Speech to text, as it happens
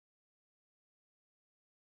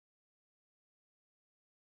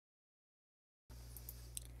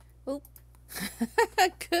Oop.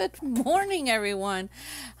 Good morning, everyone.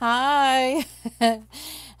 Hi.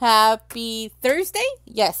 Happy Thursday.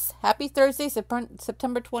 Yes, happy Thursday,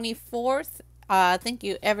 September 24th. Thank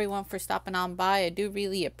you, everyone, for stopping on by. I do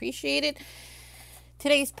really appreciate it.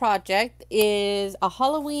 Today's project is a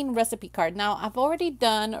Halloween recipe card. Now, I've already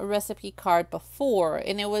done a recipe card before,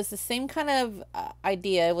 and it was the same kind of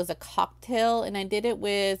idea. It was a cocktail, and I did it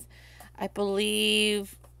with, I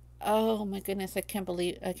believe, oh my goodness, I can't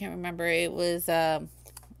remember. It was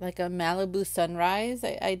like a Malibu sunrise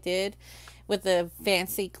I did with the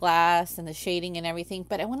fancy glass and the shading and everything.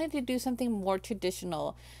 But I wanted to do something more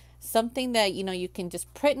traditional, something that, you can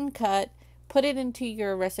just print and cut, put it into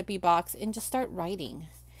your recipe box, and just start writing.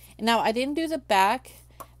 Now, I didn't do the back,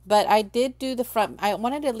 but I did do the front. I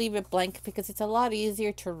wanted to leave it blank because it's a lot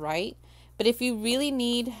easier to write. But if you really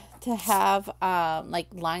need to have like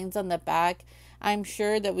lines on the back, I'm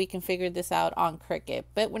sure that we can figure this out on Cricut.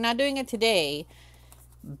 But we're not doing it today.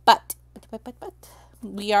 But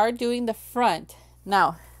we are doing the front.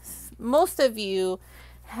 Now, most of you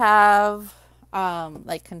have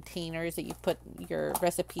like containers that you put your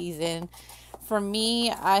recipes in. For me,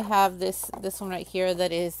 I have this one right here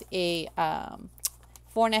that is a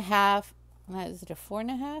 4.5. Is it a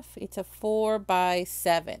 4.5? It's a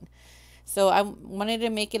 4x7. So I wanted to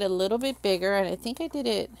make it a little bit bigger, and I think I did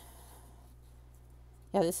it.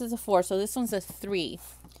 Yeah, this is a 4, so this one's a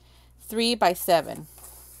 3x7.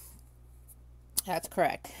 That's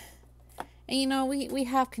correct. And we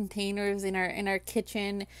have containers in our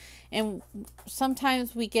kitchen, and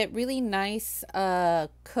sometimes we get really nice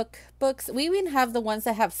cookbooks. We even have the ones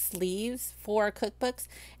that have sleeves for our cookbooks,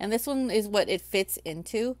 and this one is what it fits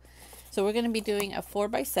into. So we're going to be doing a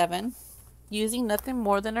 4x7 using nothing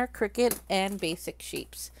more than our Cricut and basic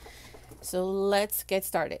shapes. So let's get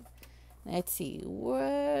started. Let's see, what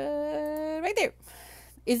right there.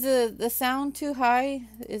 Is the sound too high?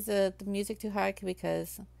 Is the music too high?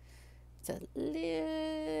 Because it's a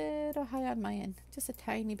little high on my end, just a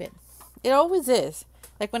tiny bit. It always is.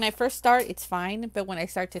 Like when I first start, it's fine, but when I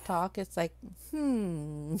start to talk, it's like,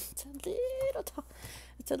 it's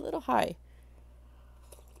a little high.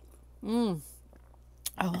 Oh,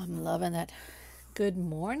 I'm loving that. Good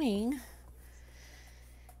morning.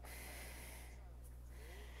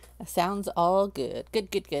 That sounds all good.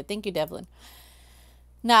 Good. Thank you, Devlin.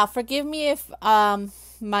 Now, forgive me if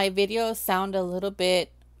my videos sound a little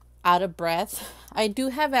bit out of breath. I do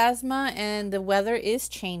have asthma, and the weather is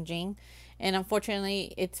changing, and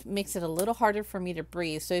unfortunately it makes it a little harder for me to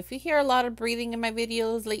breathe. So if you hear a lot of breathing in my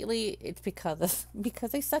videos lately, it's because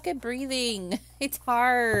I suck at breathing. It's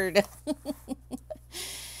hard.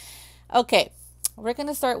 Okay, we're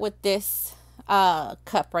gonna start with this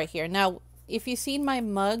cup right here. Now, if you've seen my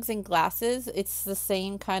mugs and glasses, it's the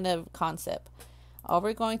same kind of concept. All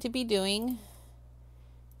we're going to be doing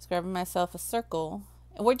is grabbing myself a circle,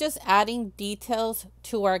 and we're just adding details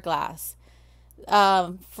to our glass.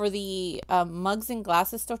 For the mugs and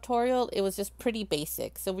glasses tutorial, it was just pretty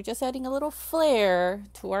basic. So we're just adding a little flair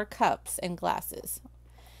to our cups and glasses.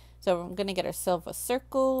 So we're going to get ourselves a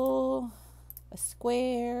circle, a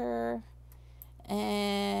square,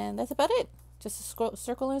 and that's about it. Just a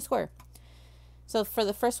circle and a square. So for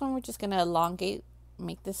the first one, we're just going to elongate,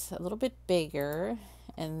 make this a little bit bigger,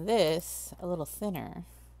 and this a little thinner.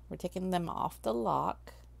 We're taking them off the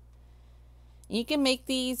lock. You can make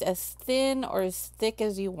these as thin or as thick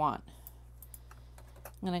as you want.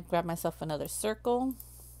 I'm going to grab myself another circle,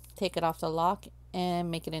 take it off the lock,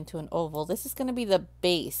 and make it into an oval. This is going to be the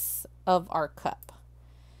base of our cup.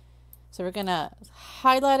 So we're going to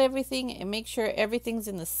highlight everything and make sure everything's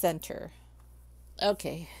in the center.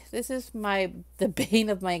 Okay, this is the bane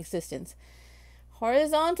of my existence.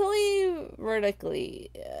 Horizontally,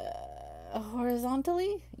 vertically.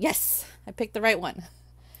 Horizontally? Yes, I picked the right one.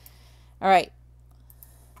 All right.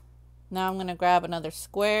 Now I'm going to grab another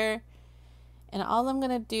square, and all I'm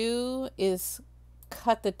going to do is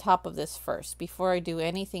cut the top of this first before I do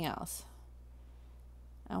anything else.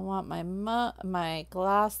 I want my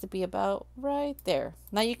glass to be about right there.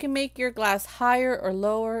 Now you can make your glass higher or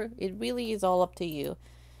lower. It really is all up to you.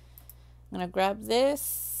 I'm going to grab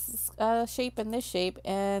this shape and this shape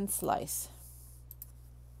and slice.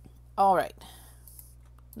 All right.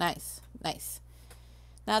 Nice.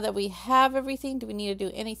 Now that we have everything, do we need to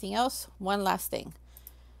do anything else? One last thing.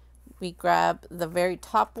 We grab the very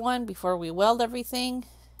top one before we weld everything,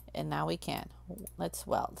 and now we can. Let's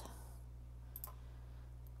weld.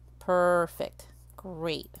 Perfect.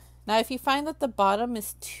 Great. Now if you find that the bottom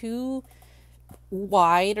is too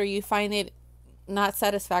wide, or you find it not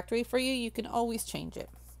satisfactory for you, you can always change it.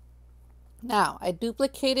 Now, I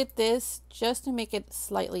duplicated this just to make it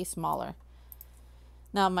slightly smaller.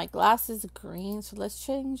 Now my glass is green, so let's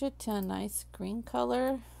change it to a nice green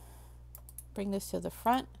color. Bring this to the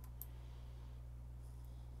front.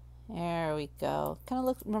 There we go. Kind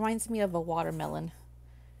of reminds me of a watermelon.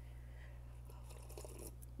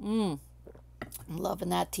 I'm loving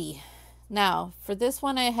that tea. Now, for this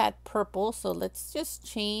one I had purple, so let's just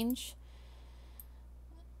change.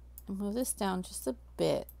 Move this down just a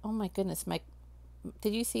bit. Oh my goodness,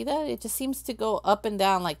 did you see that? It just seems to go up and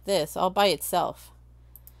down like this all by itself.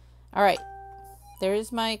 All right,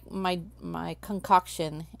 there's my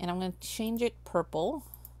concoction, and I'm going to change it purple.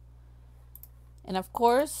 And of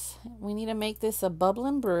course, we need to make this a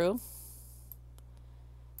bubbling brew.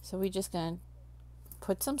 So we're just going to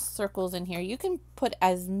put some circles in here. You can put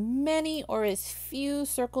as many or as few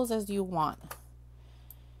circles as you want.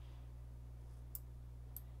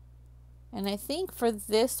 And I think for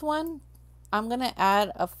this one, I'm going to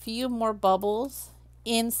add a few more bubbles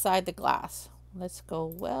inside the glass. Let's go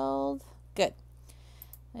weld. Good.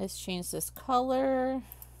 Let's change this color.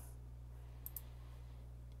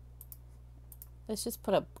 Let's just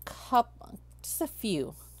put just a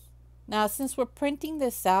few. Now, since we're printing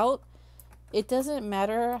this out, it doesn't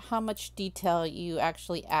matter how much detail you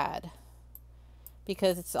actually add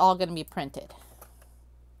because it's all going to be printed.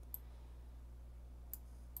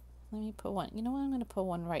 Let me put one. You know what? I'm going to put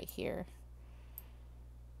one right here.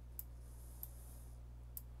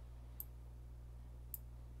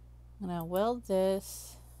 I'm going to weld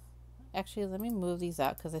this. Actually, let me move these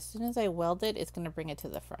out because as soon as I weld it, it's going to bring it to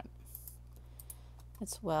the front.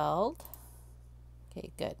 Let's weld. Okay,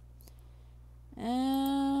 good.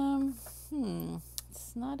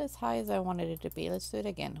 It's not as high as I wanted it to be. Let's do it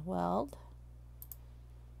again. Weld.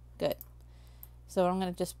 Good. So I'm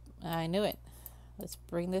going to just, I knew it. Let's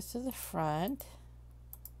bring this to the front.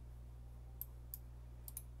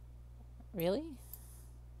 Really?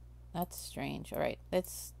 That's strange. All right,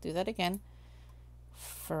 let's do that again.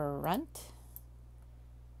 Front.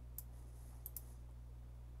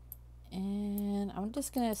 And I'm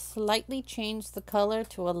just going to slightly change the color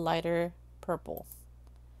to a lighter purple.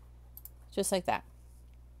 Just like that.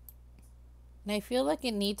 And I feel like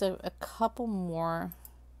it needs a couple more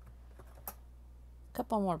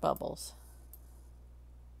bubbles.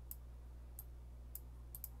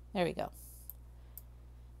 There we go.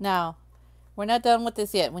 Now, we're not done with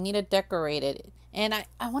this yet. We need to decorate it. And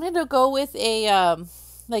I wanted to go with a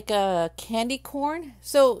like a candy corn.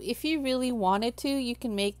 So if you really wanted to, you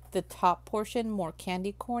can make the top portion more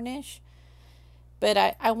candy cornish. But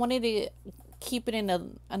I wanted to keep it in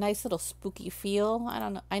a nice little spooky feel. I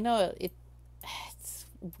don't know. I know it's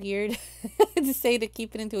weird to say to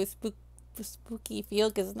keep it into a spooky feel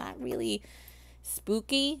because it's not really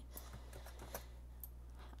spooky.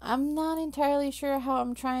 I'm not entirely sure how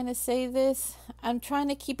I'm trying to say this. I'm trying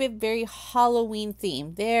to keep it very Halloween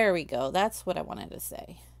themed. There we go. That's what I wanted to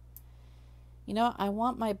say. You know, I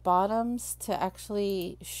want my bottoms to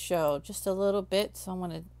actually show just a little bit, so I'm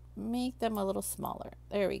going to make them a little smaller.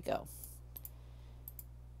 There we go.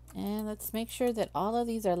 And let's make sure that all of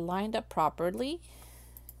these are lined up properly.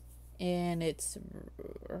 And it's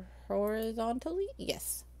horizontally.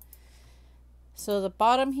 Yes. So the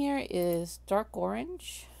bottom here is dark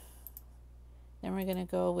orange. Then we're going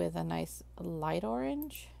to go with a nice light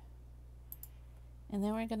orange. And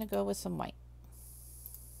then we're going to go with some white.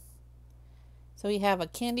 So we have a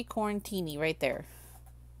candy corn teeny right there.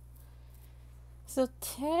 So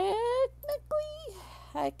technically,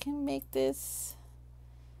 I can make this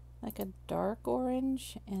like a dark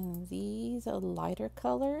orange and these a lighter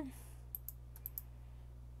color.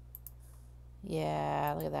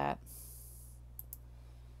 Yeah, look at that.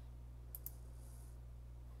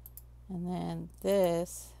 And then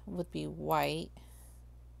this would be white.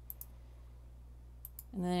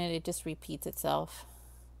 And then it just repeats itself.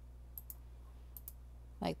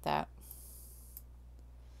 Like that.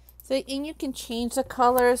 So, and you can change the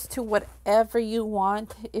colors to whatever you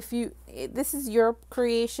want. This is your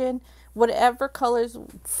creation, whatever colors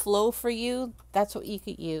flow for you, that's what you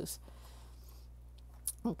could use.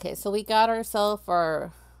 Okay, so we got ourselves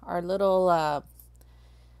our little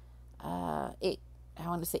I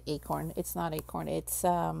want to say acorn. It's not acorn. It's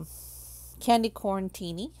candy corn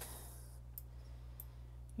teeny.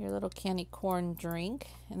 Your little candy corn drink.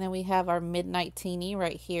 And then we have our midnight teeny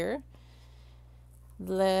right here.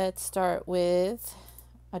 Let's start with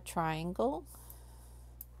a triangle,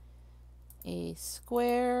 a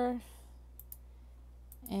square,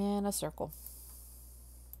 and a circle.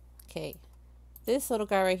 Okay, this little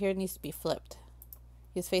guy right here needs to be flipped.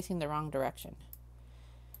 He's facing the wrong direction.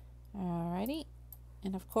 Alrighty.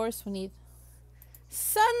 And of course we need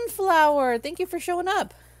Sunflower, thank you for showing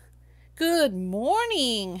up. Good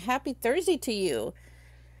morning. Happy Thursday to you.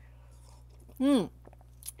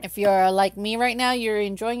 If you're like me right now, you're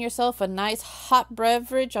enjoying yourself a nice hot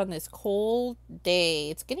beverage on this cold day.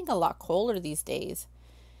 It's getting a lot colder these days.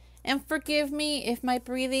 And forgive me if my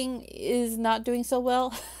breathing is not doing so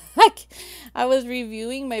well. Like, I was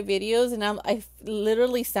reviewing my videos and I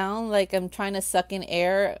literally sound like I'm trying to suck in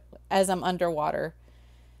air as I'm underwater.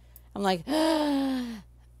 I'm like, but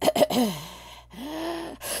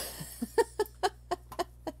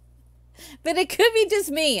it could be just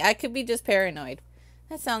me. I could be just paranoid.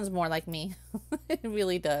 That sounds more like me. It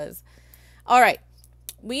really does. All right.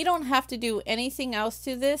 We don't have to do anything else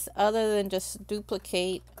to this other than just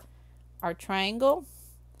duplicate our triangle.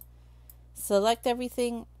 Select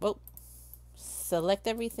everything. Oh, select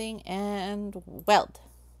everything and weld.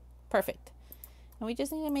 Perfect. And we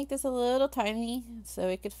just need to make this a little tiny so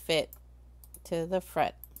it could fit to the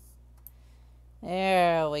front.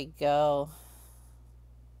 There we go.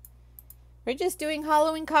 We're just doing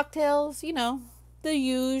Halloween cocktails, you know, the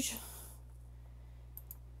huge.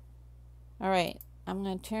 All right, I'm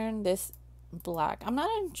going to turn this black. I'm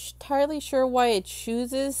not entirely sure why it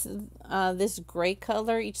chooses this gray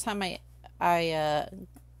color each time I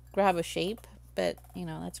grab a shape, but you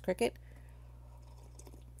know, that's Cricut.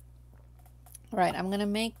 All right, I'm going to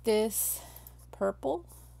make this purple.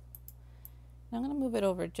 I'm going to move it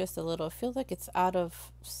over just a little. It feels like it's out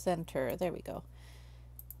of center. There we go.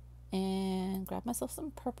 And grab myself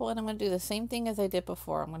some purple, and I'm going to do the same thing as I did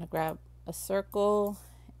before. I'm going to grab a circle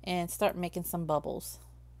and start making some bubbles.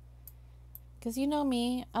 Because you know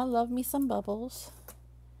me, I love me some bubbles.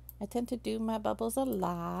 I tend to do my bubbles a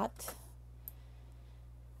lot.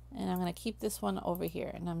 And I'm going to keep this one over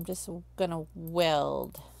here, and I'm just going to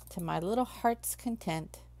weld to my little heart's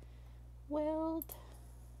content. Weld.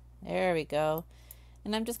 There we go.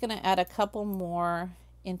 And I'm just going to add a couple more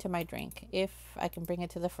into my drink if I can bring it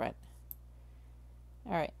to the front.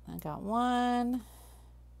 All right, I got one,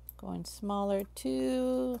 going smaller,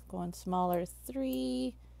 two, going smaller,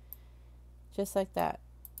 three, just like that.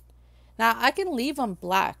 Now I can leave them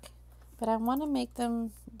black, but I want to make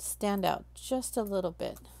them stand out just a little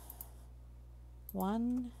bit.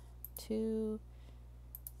 One, two,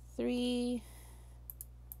 three.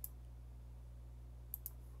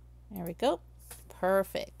 There we go.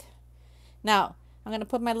 Perfect. Now I'm going to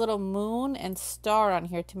put my little moon and star on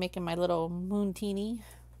here to make it my little moon teeny,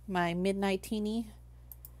 my midnight teeny.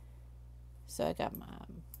 So I got my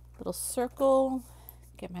little circle,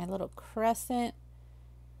 get my little crescent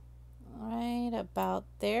right about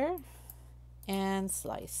there, and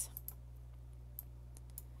slice.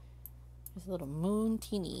 There's a little moon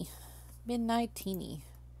teeny, midnight teeny.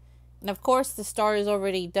 And of course the star is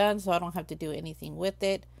already done, so I don't have to do anything with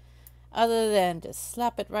it other than just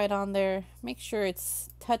slap it right on there, make sure it's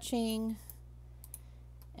touching,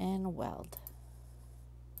 and weld.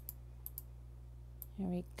 Here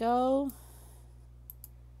we go.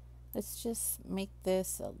 Let's just make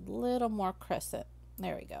this a little more crescent.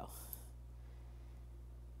 There we go.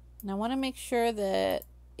 And I want to make sure that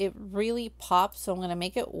it really pops, so I'm going to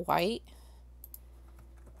make it white,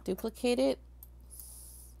 duplicate it,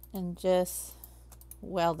 and just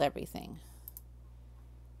weld everything.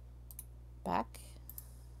 Back.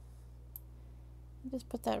 Just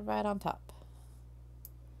put that right on top.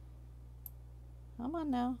 Come on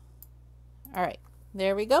now. All right,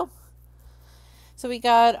 there we go. So we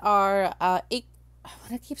got our I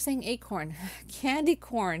keep saying acorn, candy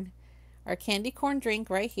corn, our candy corn drink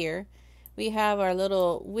right here. We have our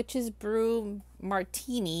little witch's brew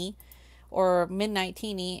martini or midnight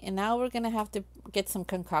teeny, and now we're gonna have to get some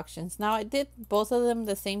concoctions. Now I did both of them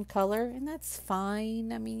the same color, and that's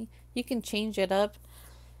fine. I mean, you can change it up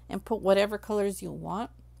and put whatever colors you want.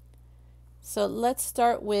 So let's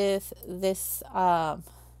start with this what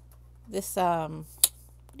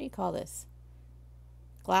do you call this?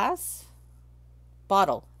 Glass?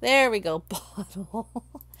 Bottle. There we go. Bottle.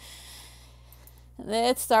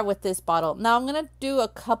 Let's start with this bottle. Now I'm going to do a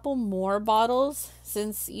couple more bottles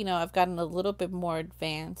since, you know, I've gotten a little bit more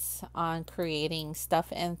advanced on creating stuff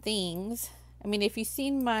and things. I mean, if you've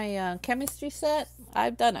seen my chemistry set,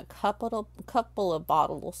 I've done a couple of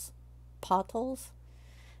bottles. I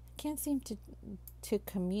can't seem to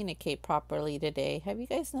communicate properly today. Have you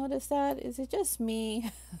guys noticed that? Is it just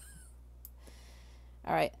me?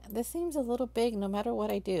 All right, this seems a little big no matter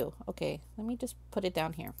what I do. Okay, let me just put it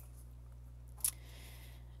down here.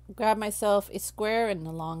 Grab myself a square and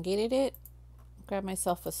elongated it. Grab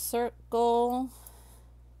myself a circle.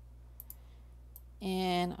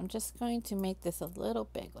 And I'm just going to make this a little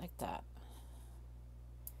big like that.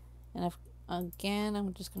 And again,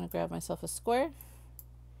 I'm just going to grab myself a square,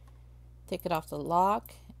 take it off the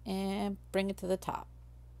lock, and bring it to the top.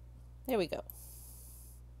 There we go.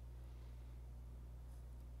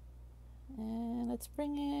 And let's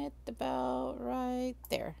bring it about right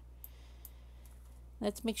there.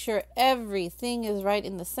 Let's make sure everything is right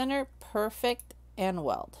in the center. Perfect. And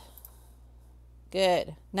weld.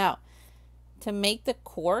 Good. Now, to make the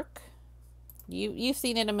cork, you've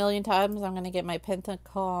seen it a million times. I'm going to get my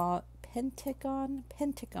pentagon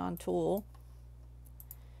tool.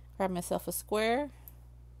 Grab myself a square.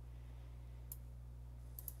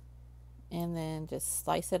 And then just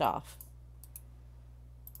slice it off.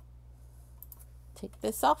 Take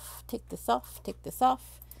this off, take this off, take this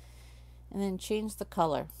off. And then change the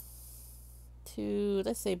color to,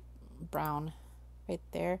 let's say, brown right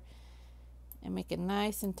there. And make it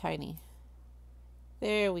nice and tiny.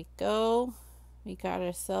 There we go. We got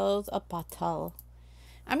ourselves a bottle.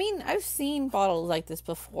 I mean, I've seen bottles like this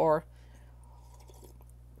before.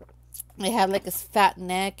 They have like a fat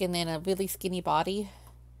neck and then a really skinny body.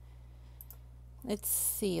 Let's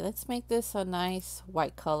see. Let's make this a nice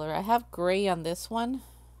white color. I have gray on this one,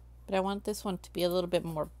 but I want this one to be a little bit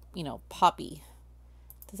more, you know, poppy.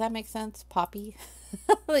 Does that make sense? Poppy?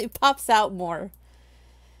 It pops out more.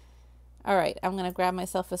 All right, I'm going to grab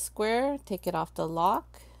myself a square, take it off the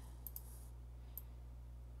lock.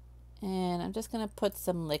 And I'm just going to put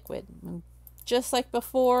some liquid. And just like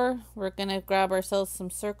before, we're going to grab ourselves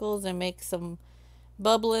some circles and make some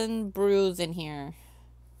bubbling brews in here.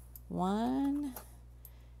 1,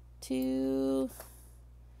 2,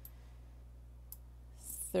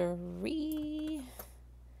 3,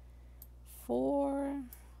 4.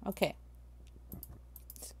 Okay.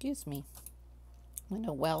 Excuse me. I'm going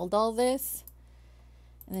to weld all this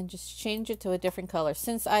and then just change it to a different color.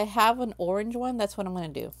 Since I have an orange one, that's what I'm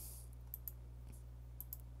going to do.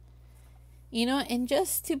 You know, and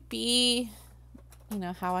just to be, you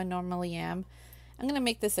know, how I normally am, I'm going to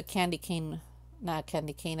make this a candy cane, not a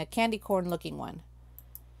candy cane, a candy corn looking one.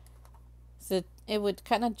 So it would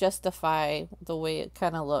kind of justify the way it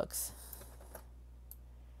kind of looks.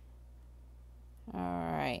 All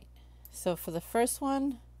right. So for the first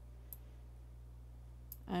one,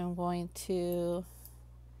 I'm going to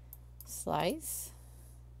slice.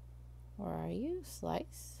 Where are you?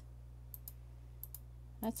 Slice.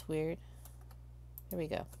 That's weird. There we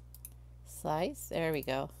go. Slice. There we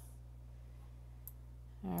go.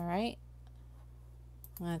 All right.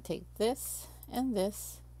 I'm going to take this and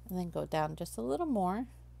then go down just a little more.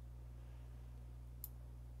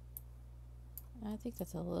 I think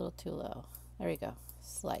that's a little too low. There we go.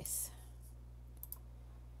 Slice.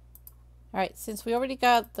 All right, since we already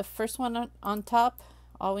got the first one on top,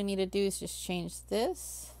 all we need to do is just change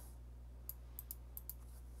this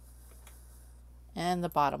and the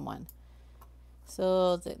bottom one.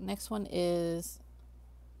 So the next one is,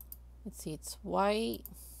 let's see, it's white.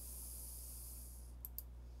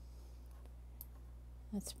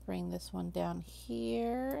 Let's bring this one down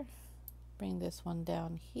here. Bring this one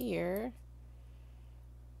down here.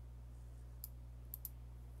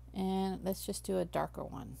 And let's just do a darker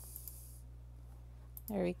one.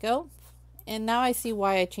 There we go. And now I see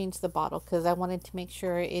why I changed the bottle, because I wanted to make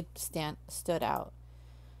sure it stood out.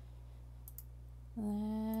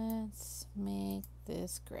 Let's make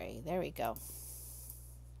this gray. There we go.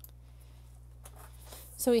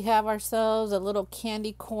 So we have ourselves a little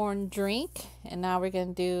candy corn drink, and now we're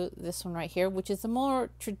going to do this one right here, which is a more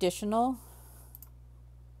traditional.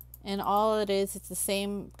 And all it is, it's the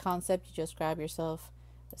same concept. You just grab yourself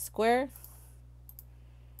a square.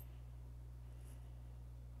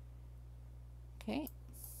 Okay,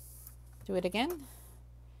 do it again,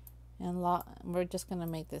 and we're just going to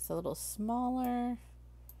make this a little smaller,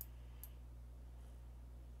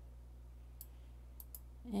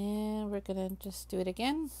 and we're going to just do it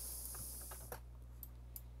again,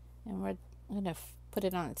 and we're going to put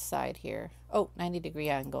it on its side here. Oh, 90-degree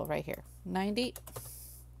angle right here. 90.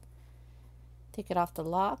 Take it off the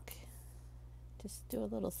lock, just do a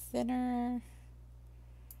little thinner.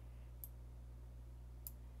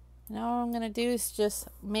 Now what I'm going to do is just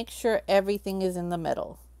make sure everything is in the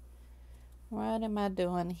middle. What am I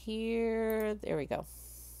doing here? There we go.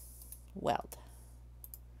 Weld.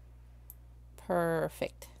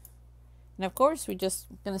 Perfect. And of course, we're just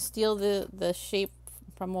going to steal the shape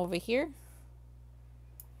from over here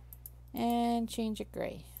and change it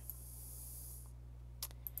gray.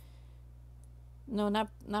 No,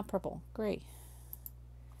 not purple. Gray.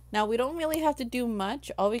 Now we don't really have to do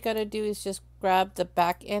much. All we got to do is just grab the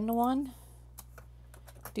back end one,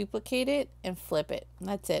 duplicate it, and flip it. And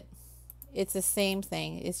that's it. It's the same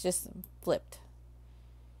thing. It's just flipped.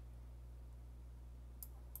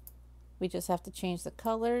 We just have to change the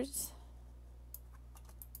colors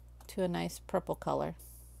to a nice purple color.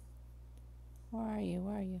 Where are you?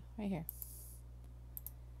 Where are you? Right here.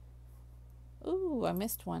 Ooh, I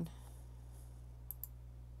missed one.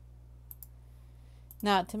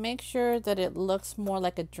 Now, to make sure that it looks more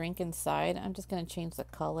like a drink inside, I'm just going to change the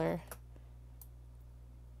color.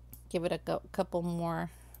 Give it a couple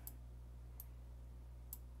more.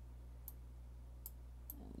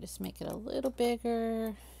 Just make it a little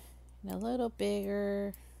bigger and a little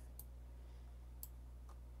bigger.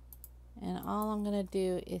 And all I'm going to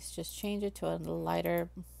do is just change it to a lighter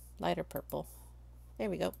purple. There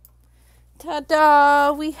we go.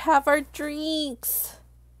 Ta-da! We have our drinks.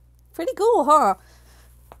 Pretty cool, huh?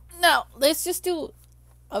 Now, let's just do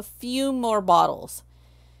a few more bottles.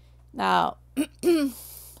 Now,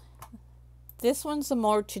 this one's a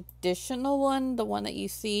more traditional one, the one that you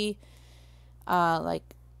see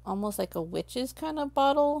like almost like a witch's kind of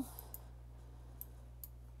bottle.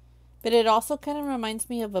 But it also kind of reminds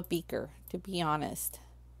me of a beaker, to be honest.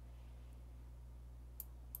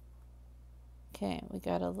 Okay, we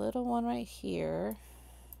got a little one right here.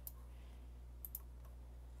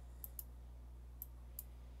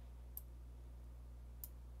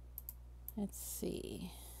 Let's see.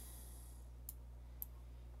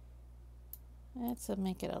 Let's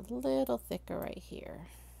make it a little thicker right here.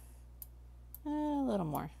 A little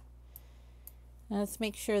more. Now let's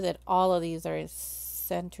make sure that all of these are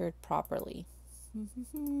centered properly.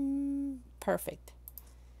 Perfect.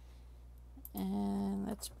 And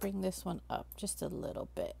let's bring this one up just a little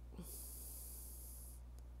bit.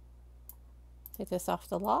 Take this off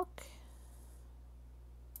the lock.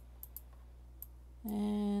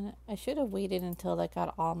 And I should have waited until I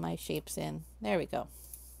got all my shapes in. There we go.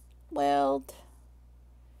 Weld.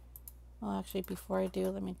 Well, actually, before I do,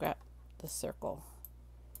 let me grab the circle.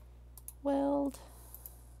 Weld.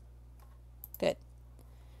 Good.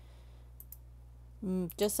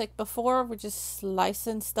 Just like before, we're just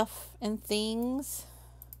slicing stuff and things.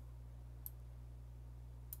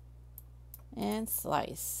 And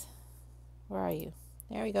slice. Where are you?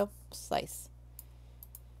 There we go. Slice.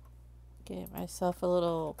 Get myself a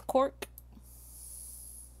little cork.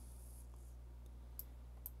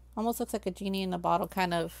 Almost looks like a genie in a bottle,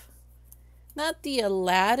 kind of. Not the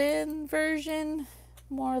Aladdin version,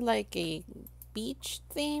 more like a beach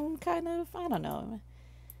theme, kind of. I don't know.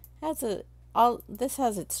 This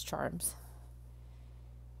has its charms.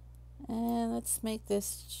 And let's make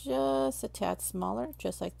this just a tad smaller,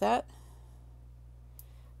 just like that.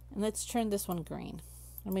 And let's turn this one green.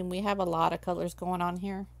 I mean, we have a lot of colors going on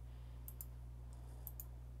here.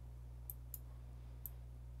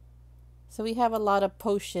 So we have a lot of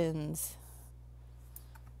potions.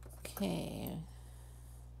 Okay.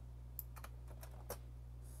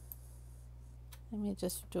 Let me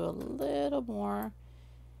just do a little more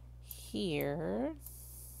here.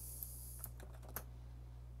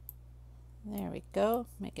 There we go.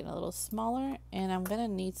 Make it a little smaller. And I'm going to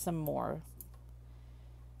need some more.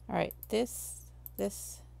 All right. This, and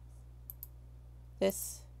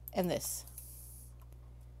this.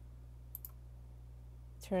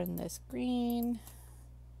 Turn this green.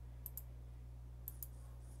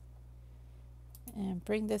 And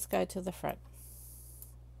bring this guy to the front.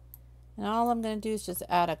 And all I'm going to do is just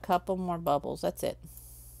add a couple more bubbles. That's it.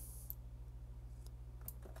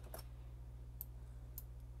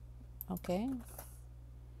 Okay.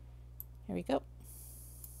 Here we go.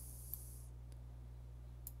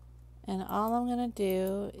 And all I'm going to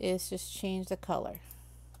do is just change the color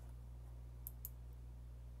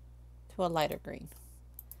to a lighter green.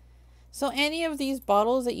 So any of these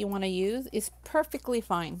bottles that you want to use is perfectly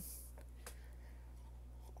fine.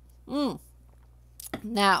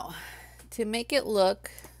 Now, to make it look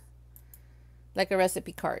like a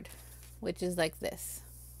recipe card, which is like this.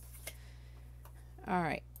 All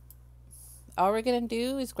right. All we're going to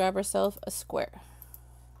do is grab ourselves a square.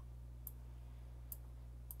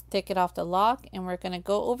 Take it off the lock, and we're going to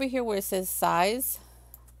go over here where it says size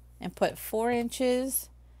and put 4 inches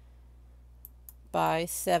by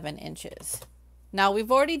 7 inches. Now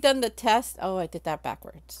we've already done the test. Oh, I did that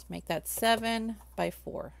backwards. Make that 7 by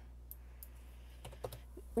 4.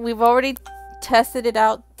 We've already tested it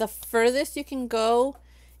out. The furthest you can go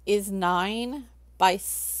is 9 by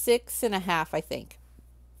 6.5, I think,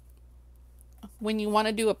 when you want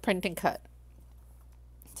to do a print and cut.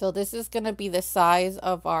 So this is going to be the size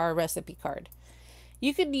of our recipe card.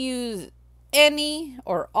 You could use any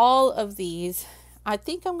or all of these. I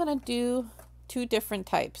think I'm going to do 2 different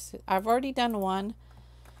types. I've already done one.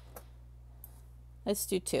 Let's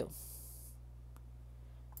do 2.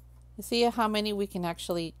 Let's see how many we can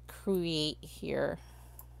actually create here.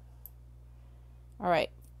 All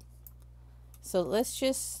right. So let's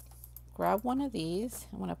just grab one of these.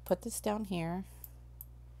 I'm going to put this down here.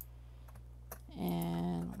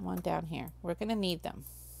 And one down here. We're going to need them.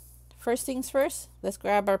 First things first, let's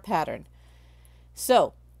grab our pattern.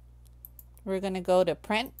 So we're going to go to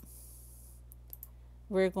print.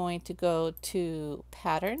 We're going to go to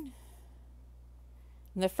pattern.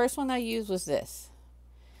 And the first one I used was this.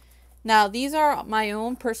 Now these are my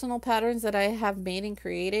own personal patterns that I have made and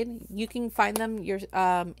created. You can find them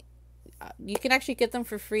you can actually get them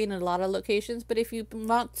for free in a lot of locations, but if you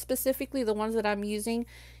want specifically the ones that I'm using,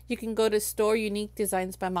 you can go to Store Unique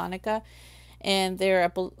Designs by Monica, and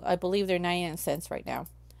they're I believe they're 99 cents right now.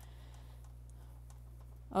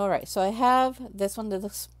 All right, so I have this one that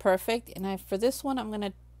looks perfect, and for this one I'm going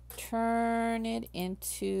to turn it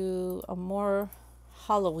into a more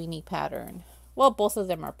Halloween-y pattern. Well, both of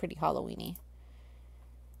them are pretty Halloween-y.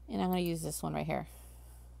 And I'm going to use this one right here.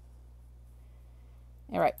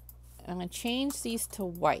 All right. I'm going to change these to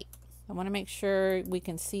white. I want to make sure we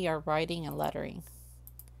can see our writing and lettering.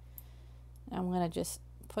 I'm going to just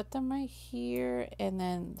put them right here and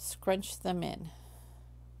then scrunch them in.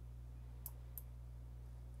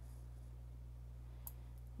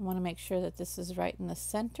 I want to make sure that this is right in the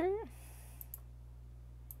center.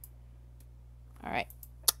 All right.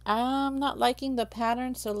 I'm not liking the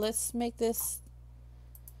pattern, so let's make this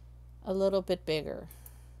a little bit bigger.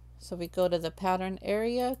 So we go to the pattern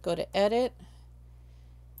area, go to edit,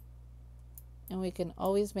 and we can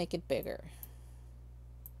always make it bigger.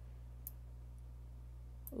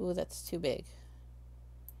 Ooh, that's too big.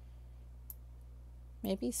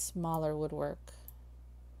 Maybe smaller would work.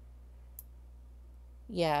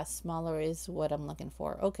 Yeah, smaller is what I'm looking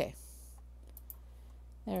for. Okay.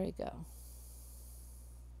 There we go.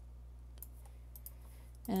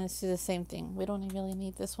 And let's do the same thing. We don't really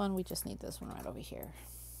need this one. We just need this one right over here.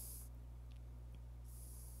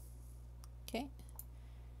 Okay.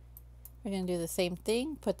 We're going to do the same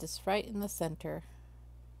thing. Put this right in the center.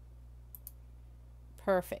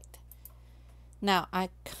 Perfect. Now, I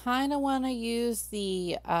kind of want to use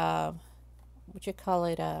the, what you call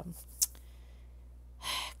it,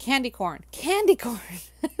 candy corn. Candy corn.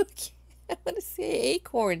 I want to say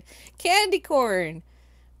acorn. Candy corn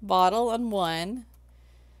bottle on one.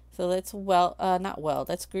 So let's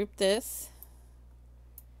let's group this.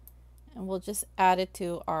 And we'll just add it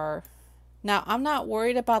to our... Now, I'm not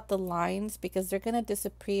worried about the lines because they're going to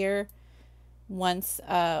disappear once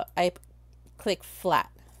I click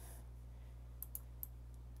flat.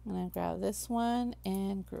 I'm going to grab this one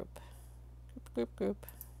and group. Group.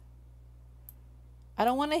 I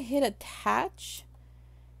don't want to hit attach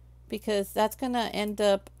because that's going to end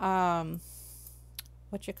up,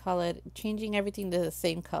 changing everything to the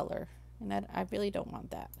same color. And I really don't want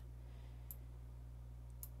that.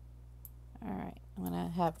 All right, I'm going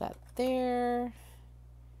to have that there.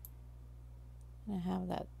 I'm going to have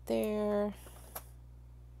that there.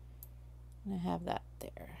 I'm going to have that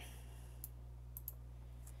there.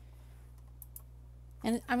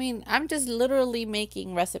 And I mean, I'm just literally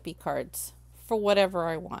making recipe cards for whatever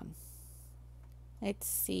I want. Let's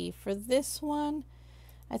see, for this one,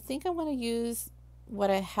 I think I'm going to use what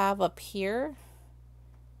I have up here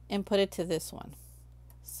and put it to this one.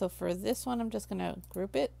 So for this one, I'm just going to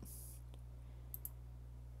group it.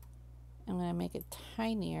 I'm going to make it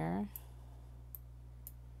tinier.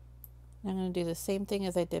 And I'm going to do the same thing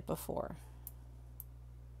as I did before.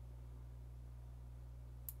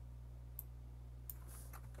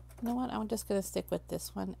 You know what? I'm just going to stick with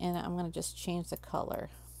this one and I'm going to just change the color.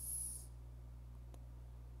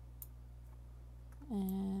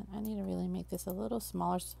 And I need to really make this a little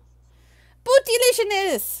smaller.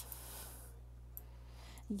 Bootylicious!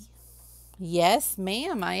 Yes,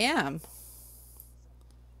 ma'am, I am.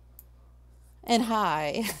 And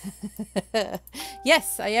hi.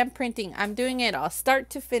 Yes, I am printing. I'm doing it all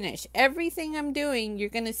start to finish. Everything I'm doing, you're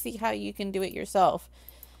going to see how you can do it yourself.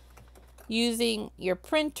 Using your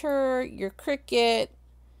printer, your Cricut,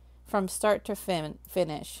 from start to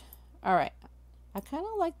finish. All right. I kind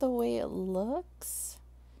of like the way it looks.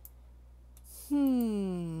 Let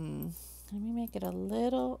me make it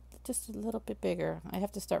just a little bit bigger. I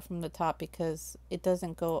have to start from the top because it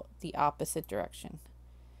doesn't go the opposite direction.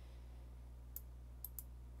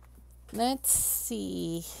 Let's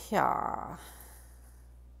see. Yeah.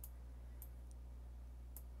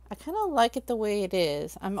 I kind of like it the way it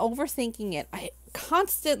is. I'm overthinking it. I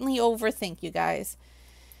constantly overthink, you guys.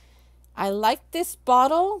 I like this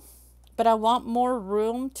bottle, but I want more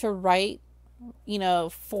room to write, you know,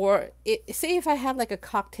 for it. Say if I have like a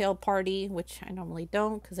cocktail party, which I normally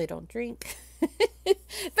don't because I don't drink. But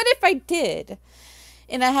if I did,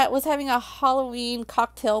 and I was having a Halloween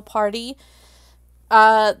cocktail party,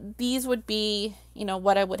 these would be, you know,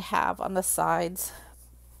 what I would have on the sides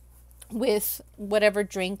with whatever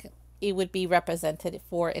drink it would be represented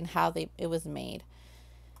for and how it was made.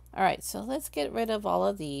 All right, so let's get rid of all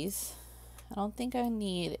of these. I don't think I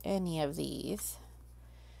need any of these.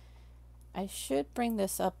 I should bring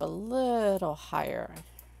this up a little higher.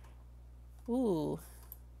 Ooh.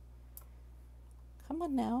 Come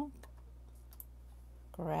on now.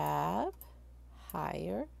 Grab.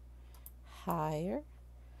 Higher. Higher.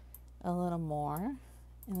 A little more.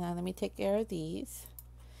 And now let me take care of these.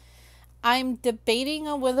 I'm debating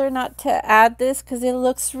on whether or not to add this because it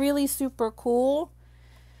looks really super cool.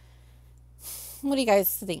 What do you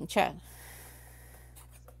guys think, chat?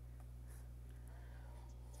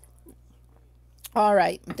 All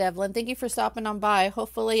right, Devlin, thank you for stopping on by.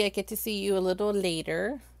 Hopefully I get to see you a little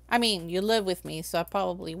later. I mean, you live with me, so I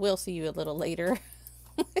probably will see you a little later.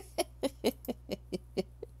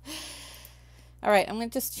 All right, I'm going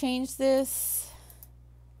to just change this.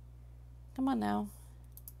 Come on now.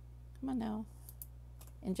 Come on now.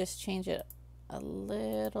 And just change it a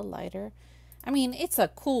little lighter. I mean, it's a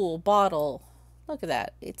cool bottle. Look at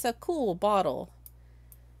that. It's a cool bottle.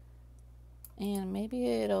 And maybe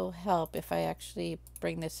it'll help if I actually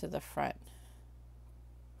bring this to the front.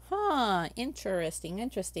 Huh, interesting,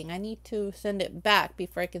 interesting. I need to send it back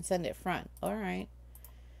before I can send it front. All right.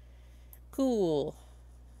 Cool.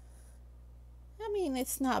 I mean,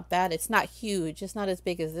 it's not bad. It's not huge. It's not as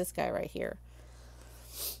big as this guy right here.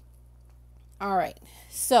 All right.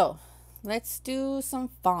 So, let's do some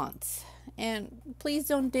fonts. And please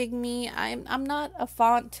don't dig me. I'm not a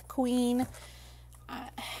font queen.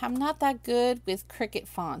 I'm not that good with Cricut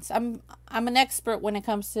fonts. I'm an expert when it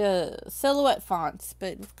comes to silhouette fonts,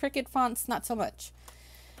 but Cricut fonts not so much.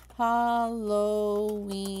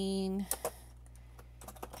 Halloween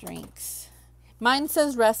drinks. Mine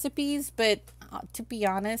says recipes, but to be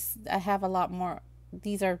honest, I have a lot more.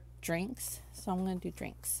 These are drinks, so I'm going to do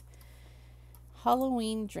drinks.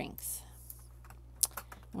 Halloween drinks.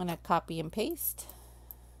 I'm going to copy and paste.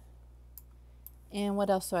 And what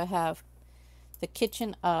else do I have? The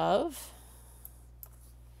kitchen of.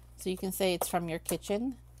 So you can say it's from your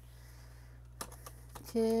kitchen.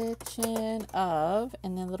 Kitchen of,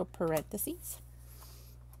 and then little parentheses.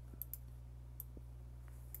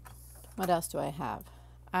 What else do I have?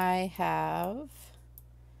 I have.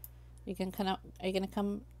 You can kind of. Are you gonna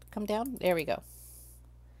come down? There we go.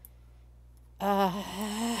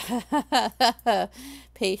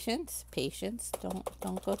 Patience, patience.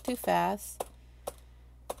 Don't go too fast.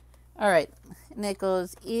 All right, and it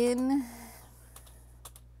goes in.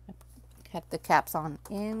 Have the caps on.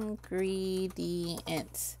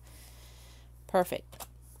 Ingredients. Perfect.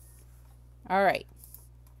 All right.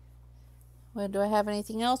 Well, do I have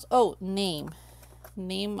anything else? Oh, name.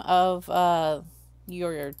 Name of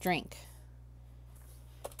your drink.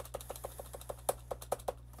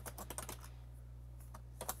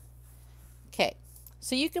 Okay.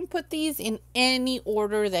 So you can put these in any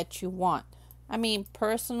order that you want. I mean,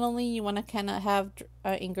 personally, you want to kind of have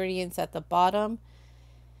ingredients at the bottom,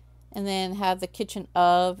 and then have the kitchen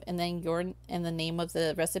of, and then the name of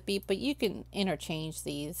the recipe. But you can interchange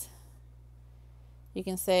these. You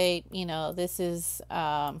can say, you know, this is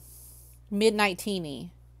midnight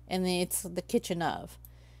teeny, and then it's the kitchen of.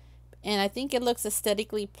 And I think it looks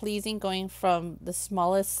aesthetically pleasing going from the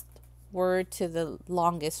smallest word to the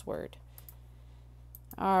longest word.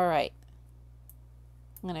 All right.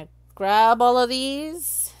 I'm going to grab all of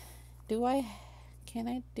these. Can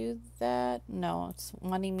I do that? No, it's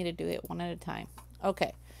wanting me to do it one at a time.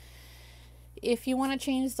 Okay. If you want to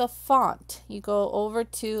change the font, you go over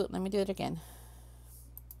to, let me do it again.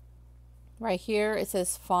 Right here, it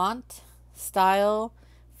says font, style,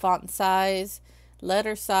 font size,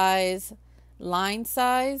 letter size, line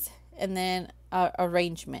size, and then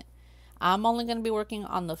arrangement. I'm only going to be working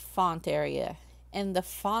on the font area. And the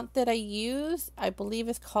font that I use, I believe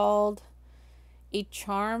is called a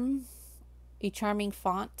charming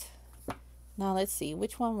font. Now let's see,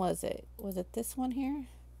 which one was it? Was it this one here?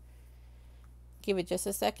 Give it just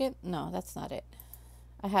a second. No, that's not it.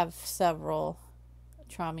 I have several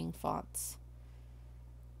charming fonts.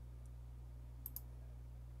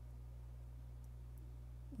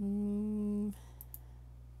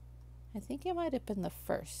 I think it might have been the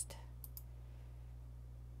first.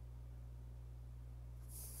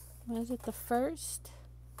 Was it the first?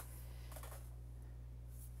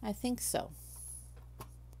 I think so.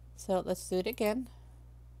 So let's do it again.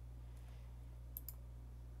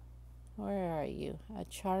 Where are you? A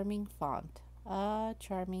charming font. A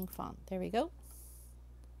charming font. There we go.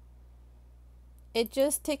 it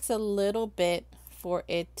just takes a little bit for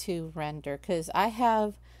it to render because I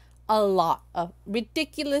have a lot of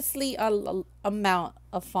ridiculously amount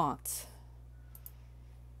of fonts.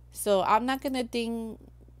 So I'm not gonna ding,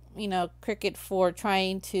 you know, Cricut for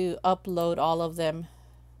trying to upload all of them.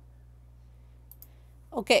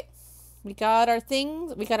 Okay, we got our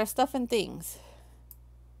things, we got our stuff and things.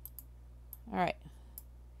 All right.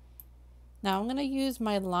 Now I'm gonna use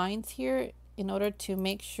my lines here in order to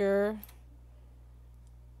make sure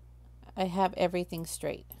I have everything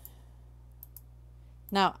straight.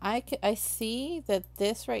 Now I see that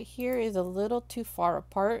this right here is a little too far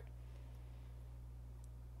apart.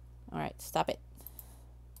 All right, stop it.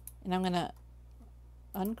 And I'm gonna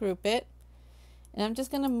ungroup it, and I'm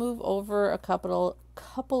just gonna move over a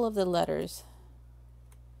couple of the letters.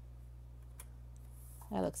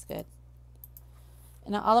 That looks good.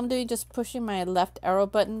 And all I'm doing is just pushing my left arrow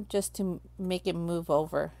button just to make it move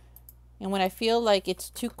over. And when I feel like it's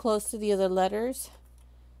too close to the other letters,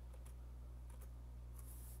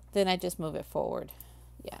 then I just move it forward.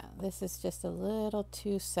 Yeah, this is just a little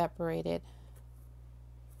too separated.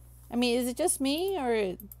 I mean, is it just me,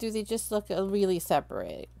 or do they just look really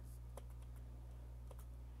separated?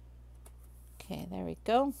 Okay, there we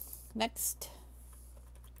go. Next.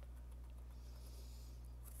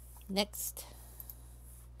 Next.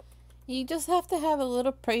 You just have to have a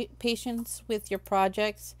little patience with your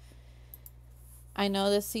projects. I know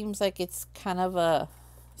this seems like it's kind of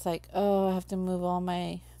it's like, oh, I have to move all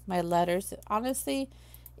my letters. Honestly,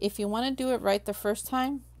 if you want to do it right the first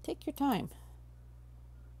time, take your time.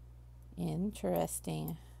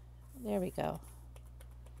 Interesting. There we go.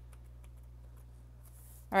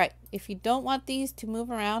 All right, if you don't want these to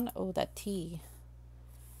move around, oh, that T.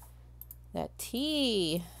 That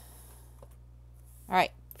T. All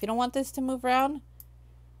right, if you don't want this to move around,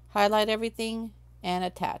 highlight everything and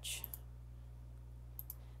attach.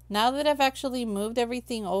 Now that I've actually moved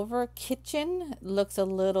everything over, kitchen looks a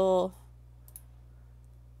little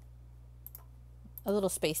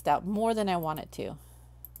spaced out, more than I want it to.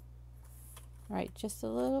 All right, just a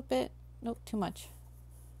little bit. Nope, too much.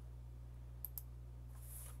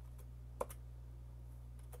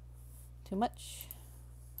 Too much.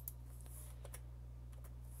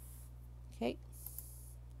 Okay.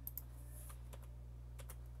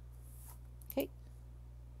 Okay.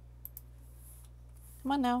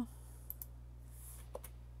 Come on now.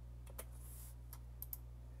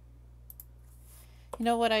 You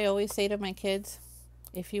know what I always say to my kids?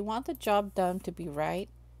 If you want the job done to be right,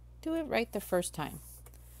 do it right the first time.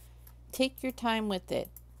 Take your time with it.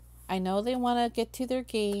 I know they want to get to their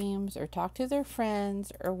games or talk to their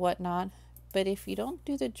friends or whatnot, but if you don't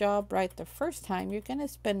do the job right the first time, you're going to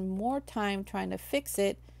spend more time trying to fix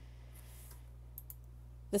it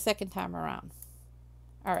the second time around.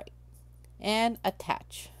 All right, and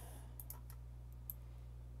attach.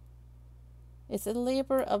 It's a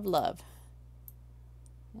labor of love.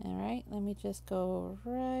 All right, let me just go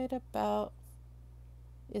right about,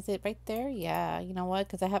 is it right there? Yeah, you know what?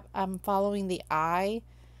 Because I'm following the I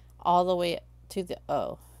all the way to the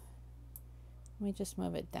O. Let me just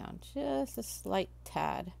move it down just a slight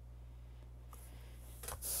tad.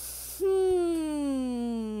 Did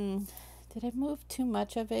I move too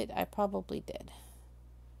much of it? I probably did.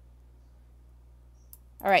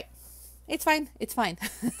 All right. It's fine. It's fine.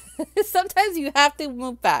 Sometimes you have to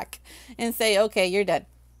move back and say, okay, you're done.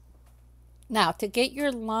 Now, to get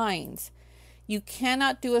your lines, you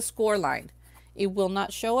cannot do a score line. It will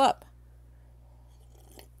not show up.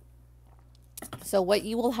 So what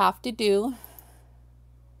you will have to do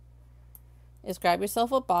is grab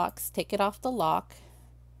yourself a box, take it off the lock,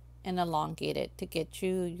 and elongate it to get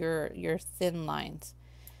you your thin lines.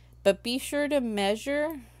 But be sure to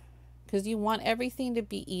measure, because you want everything to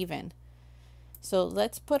be even. So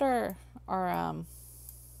let's put our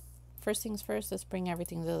first things first, let's bring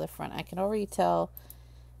everything to the front. I can already tell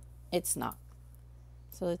it's not.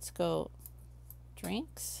 So let's go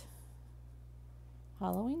drinks,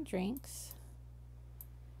 Halloween drinks.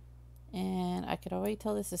 And I could already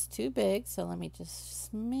tell this is too big, so let me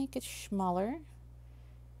just make it smaller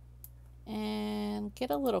and get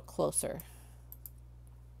a little closer.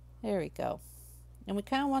 There we go. And we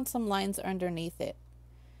kind of want some lines underneath it.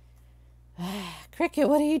 Cricut,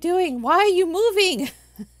 what are you doing? Why are you moving?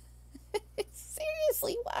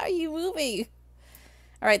 Seriously, why are you moving?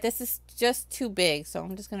 All right, this is just too big, so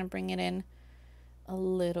I'm just going to bring it in a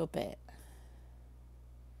little bit.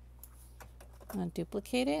 I'm going to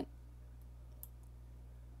duplicate it.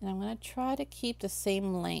 And I'm going to try to keep the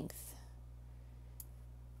same length.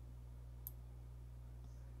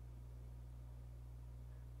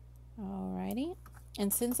 Alrighty.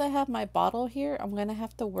 And since I have my bottle here, I'm going to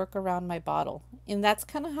have to work around my bottle. And that's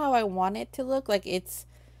kind of how I want it to look, like it's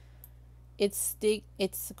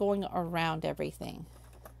going around everything.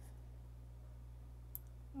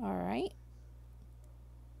 All right.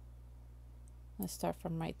 Let's start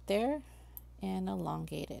from right there and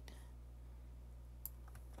elongate it.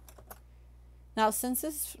 Now, since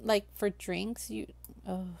it's like for drinks,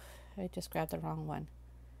 oh, I just grabbed the wrong one.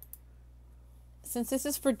 Since this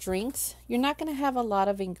is for drinks, you're not going to have a lot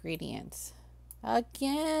of ingredients.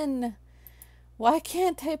 Again, why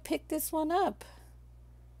can't I pick this one up?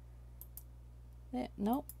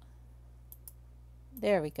 Nope.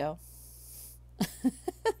 There we go.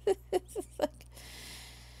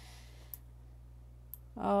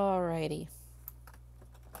 Alrighty.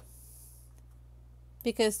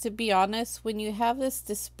 Because to be honest, when you have this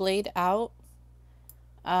displayed out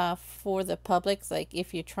for the public, like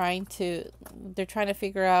if you're they're trying to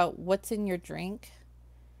figure out what's in your drink.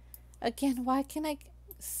 Again, why can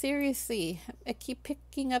seriously, I keep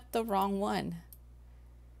picking up the wrong one.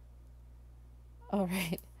 All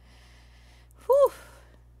right. Whew.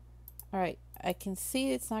 All right, I can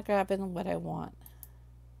see it's not grabbing what I want.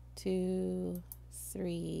 2,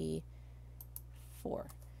 3, 4.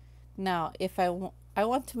 Now, if I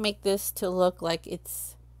want to make this to look like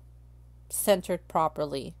it's centered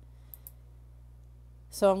properly.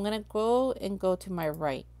 So I'm going to go to my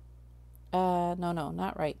right. No,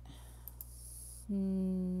 not right. I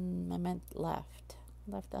meant left.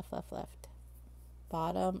 Left.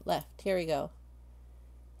 Bottom left. Here we go.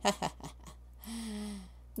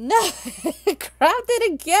 No, grabbed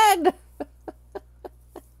it again.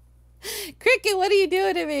 Cricut, what are you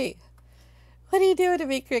doing to me? What are you doing to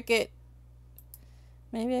me, Cricut?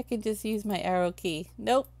 Maybe I can just use my arrow key.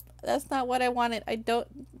 Nope, that's not what I wanted. I don't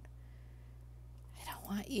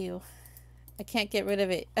want you. I can't get rid of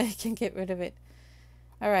it. I can get rid of it.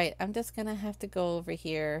 All right, I'm just gonna have to go over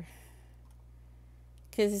here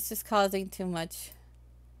because it's just causing too much.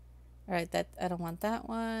 All right, I don't want that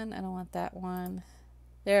one. I don't want that one.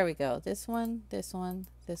 There we go. This one, this one,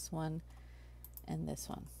 this one, and this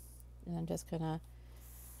one. And I'm just gonna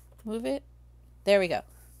move it. There we go.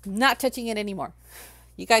 Not touching it anymore.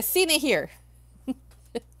 You guys seen it here.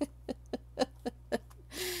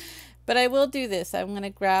 But I will do this. I'm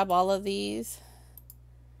gonna grab all of these.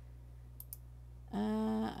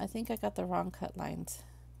 I think I got the wrong cut lines.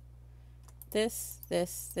 This,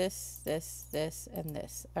 and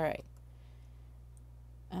this. All right.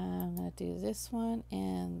 I'm going to do this one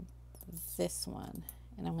and this one.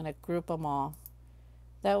 And I'm going to group them all.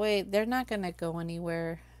 That way they're not going to go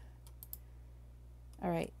anywhere. All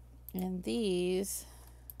right. And these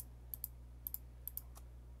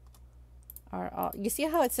are all... You see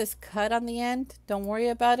how it says cut on the end? Don't worry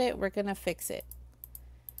about it. We're going to fix it.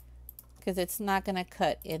 Because it's not going to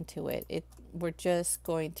cut into it. We're just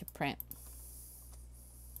going to print.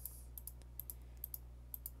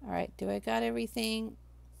 All right. Do I got everything?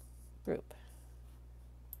 Group.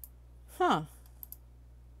 Huh.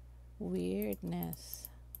 Weirdness.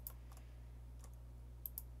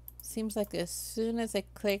 Seems like as soon as I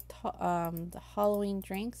clicked the Halloween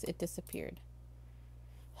drinks, it disappeared.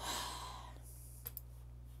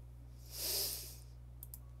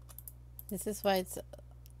 This is why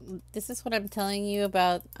this is what I'm telling you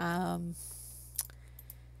about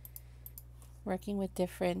working with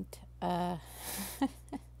different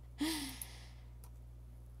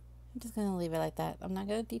I'm just gonna leave it like that. I'm not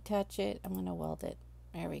gonna detach it. I'm gonna weld it.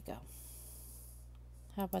 There we go.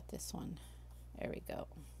 How about this one? There we go.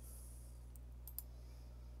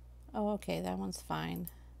 Oh, okay, that one's fine.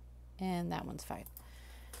 And that one's fine.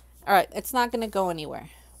 All right, it's not gonna go anywhere.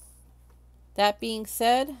 That being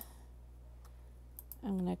said,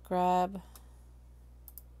 I'm gonna grab,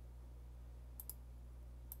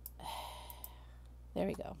 there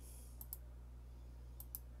we go,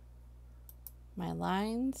 my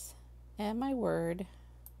lines and my word.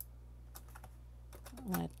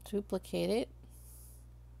 I'm gonna duplicate it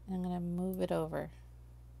and I'm gonna move it over.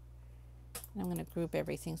 And I'm gonna group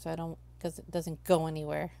everything so I don't, because it doesn't go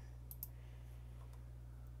anywhere.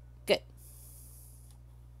 Good.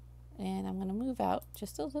 And I'm gonna move out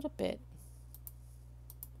just a little bit.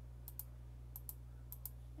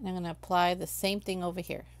 And I'm gonna apply the same thing over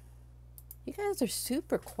here. You guys are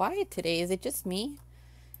super quiet today. Is it just me?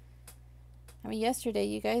 I mean, yesterday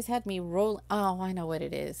you guys had me roll. Oh, I know what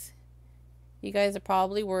it is. You guys are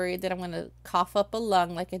probably worried that I'm gonna cough up a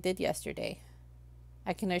lung like I did yesterday.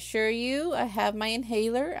 I can assure you I have my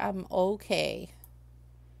inhaler. I'm okay.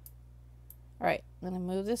 All right, I'm gonna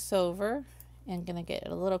move this over and gonna get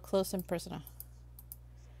a little close and personal.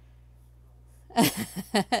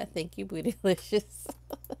 Thank you, Bootylicious.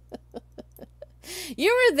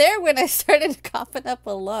 You were there when I started coughing up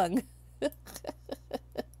a lung.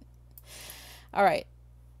 All right.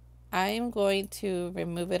 I'm going to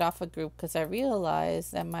remove it off a group because I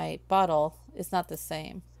realized that my bottle is not the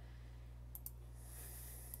same.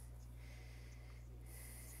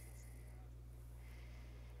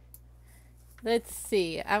 Let's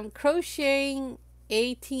see. I'm crocheting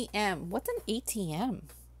ATM. What's an ATM?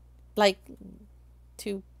 Like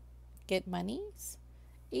to get monies?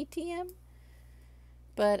 ATM?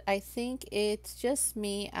 But I think it's just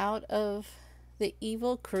me out of the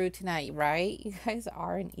evil crew tonight, right? You guys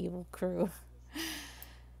are an evil crew.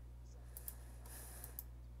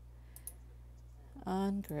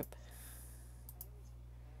 On group.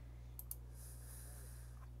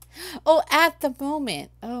 Oh, at the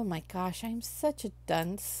moment. Oh my gosh, I'm such a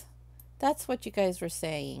dunce. That's what you guys were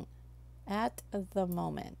saying. At the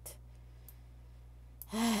moment.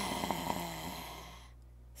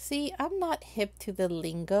 See, I'm not hip to the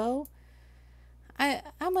lingo.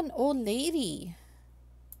 I'm an old lady.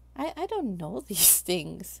 I don't know these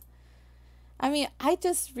things. I mean, I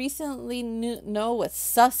just recently know what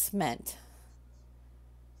sus meant.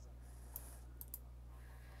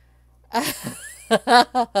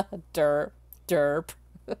 Derp. Derp.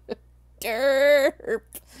 Derp.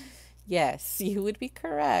 Yes, you would be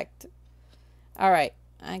correct. All right,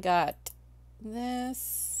 I got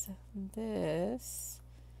this.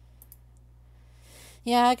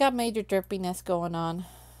 Yeah, I got major derpiness going on.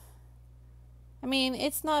 I mean,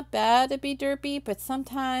 it's not bad to be derpy, but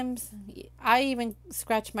sometimes I even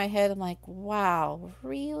scratch my head. I'm like, wow,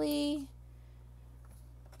 really?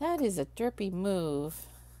 That is a derpy move.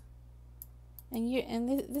 And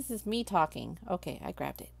this is me talking. Okay, I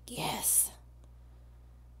grabbed it. Yes.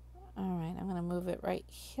 All right, I'm gonna move it right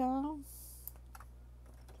here.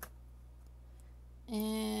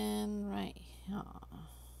 And right here.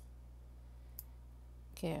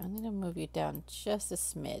 Okay, I need to move you down just a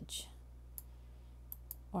smidge.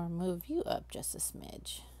 Or move you up just a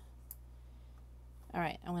smidge. All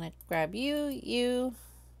right, I'm gonna grab you.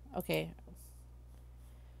 Okay.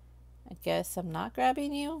 I guess I'm not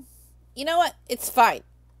grabbing you. You know what? It's fine.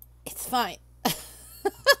 It's fine.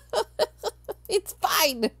 It's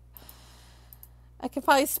fine. I could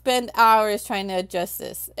probably spend hours trying to adjust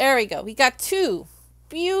this. There we go. We got two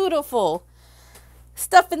beautiful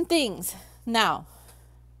stuff and things. Now,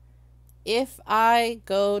 if I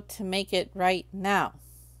go to make it right now,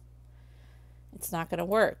 it's not going to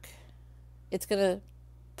work. It's going to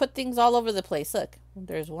put things all over the place. Look,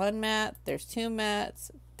 there's one mat, there's two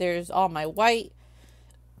mats, there's all my white.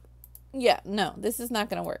 Yeah, no, this is not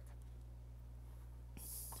going to work.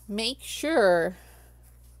 Make sure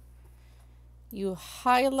you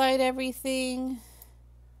highlight everything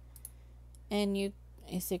and you,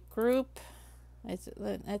 is it group?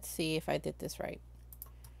 Let's see if I did this right.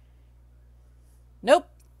 Nope.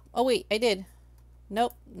 Oh wait, I did.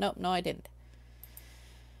 Nope, no, I didn't.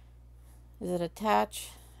 Is it attach?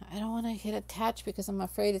 I don't want to hit attach because I'm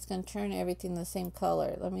afraid it's going to turn everything the same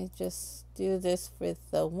color. Let me just do this with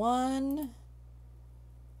the one.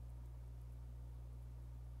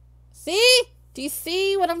 See? Do you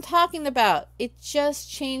see what I'm talking about? It just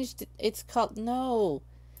changed. It's called, no.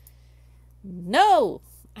 No.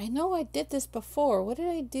 I know I did this before. What did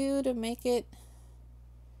I do to make it?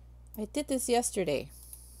 I did this yesterday.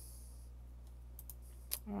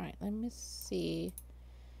 All right, let me see.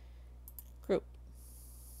 Group.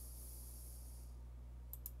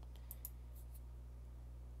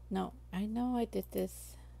 No, I know I did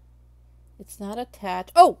this. It's not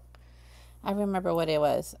attached. Oh, I remember what it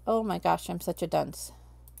was. Oh my gosh, I'm such a dunce.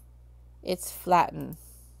 It's flatten.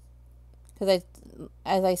 Because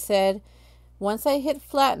as I said, once I hit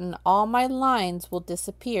flatten, all my lines will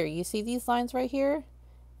disappear. You see these lines right here?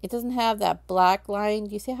 It doesn't have that black line.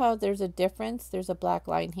 You see how there's a difference? There's a black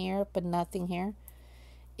line here, but nothing here.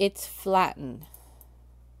 It's flatten.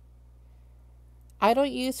 I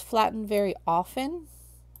don't use flatten very often.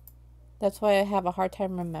 That's why I have a hard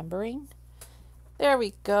time remembering. There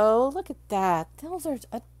we go. Look at that. Those are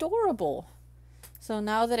adorable. So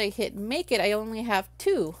now that I hit make it, I only have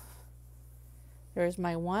two. There's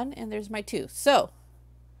my one and there's my two. So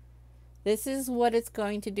this is what it's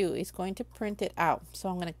going to do. It's going to print it out. So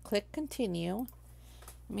I'm going to click continue.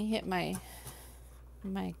 Let me hit my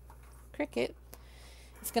Cricut.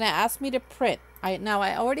 It's going to ask me to print. Now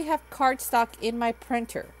I already have cardstock in my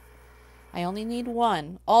printer. I only need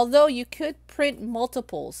one. Although you could print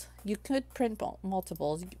multiples. You could print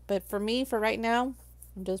multiples. But for me, for right now,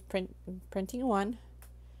 I'm just printing one.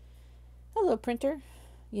 Hello, printer.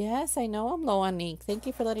 Yes, I know I'm low on ink. Thank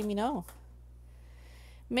you for letting me know.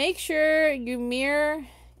 Make sure your mirror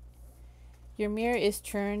is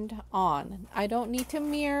turned on. I don't need to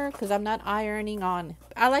mirror because I'm not ironing on.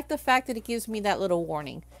 I like the fact that it gives me that little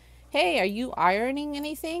warning. Hey, are you ironing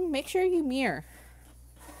anything? Make sure you mirror.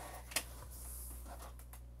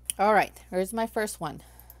 All right, here's my first one.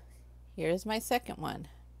 Here's my second one.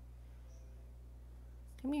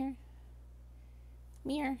 Come here.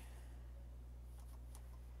 Mirror.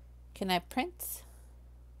 Can I print?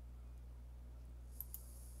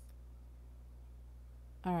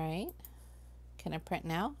 All right. Can I print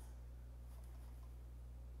now?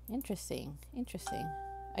 Interesting. Interesting.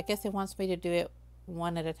 I guess it wants me to do it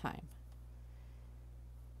one at a time.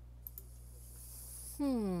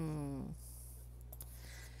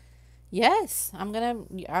 Yes,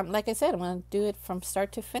 like I said, I'm gonna do it from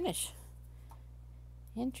start to finish.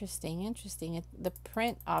 Interesting, interesting. The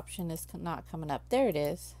print option is not coming up. There it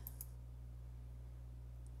is.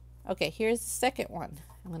 Okay, here's the second one.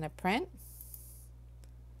 I'm gonna print.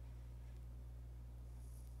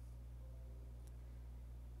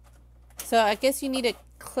 So I guess you need to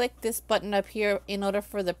click this button up here in order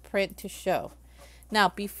for the print to show. Now,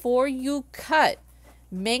 before you cut,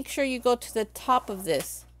 make sure you go to the top of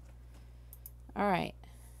this. All right.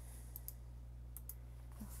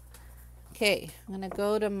 Okay, I'm gonna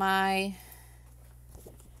go to my,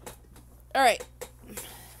 all right.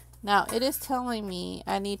 Now it is telling me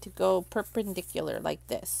I need to go perpendicular like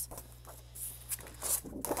this.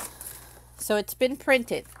 So it's been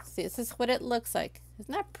printed. See, this is what it looks like.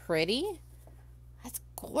 Isn't that pretty? That's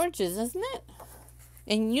gorgeous, isn't it?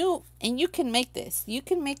 And you can make this. You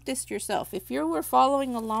can make this yourself. If you were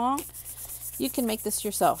following along, you can make this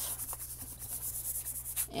yourself.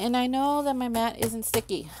 And I know that my mat isn't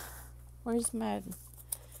sticky. Where's my...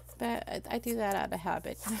 But I do that out of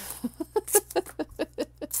habit.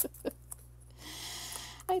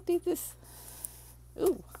 I do this.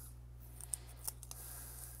 Ooh.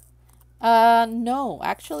 No,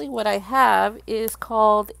 actually what I have is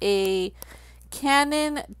called a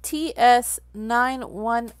Canon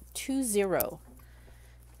TS9120.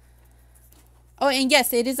 Oh, and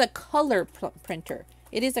yes, it is a color printer.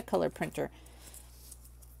 It is a color printer.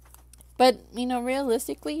 But, you know,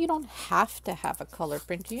 realistically, you don't have to have a color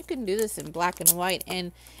printer. You can do this in black and white,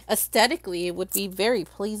 and aesthetically, it would be very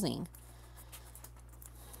pleasing.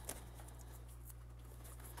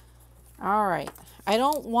 All right. I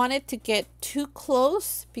don't want it to get too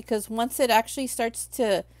close because once it actually starts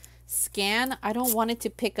to scan, I don't want it to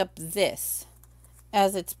pick up this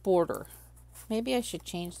as its border. Maybe I should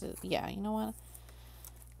change the, yeah, you know what?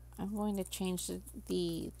 I'm going to change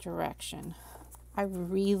the direction. I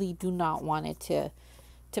really do not want it to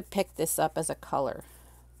pick this up as a color.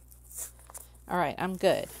 All right, I'm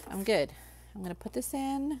good. I'm good. I'm going to put this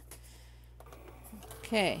in.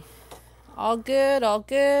 Okay. All good, all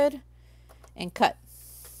good. And cut.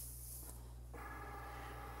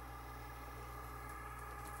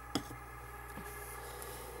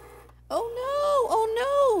 Oh no! Oh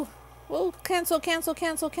no! Whoa, cancel, cancel,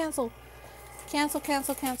 cancel, cancel. Cancel,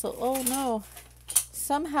 cancel, cancel. Oh no.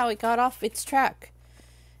 Somehow it got off its track.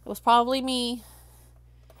 It was probably me.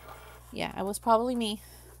 Yeah, it was probably me.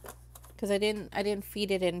 Because I didn't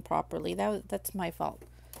feed it in properly. That's my fault.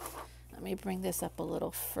 Let me bring this up a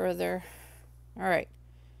little further. All right.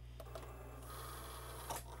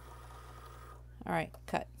 All right,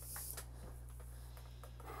 cut.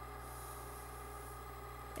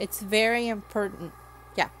 It's very important.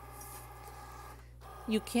 Yeah.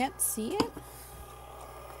 You can't see it?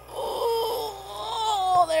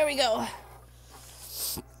 Oh, there we go.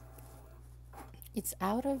 It's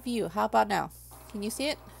out of view. How about now? Can you see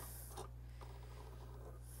it?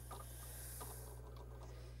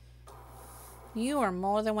 You are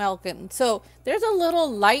more than welcome. So there's a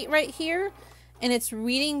little light right here, and it's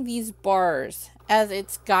reading these bars as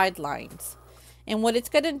its guidelines. And what it's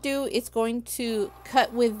going to do, it's going to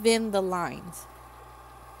cut within the lines.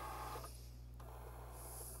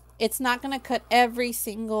 It's not going to cut every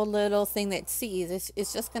single little thing that it sees.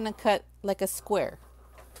 It's just going to cut like a square.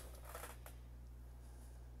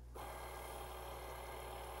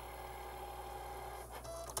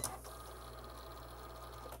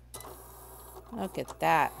 Look at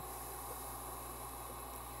that.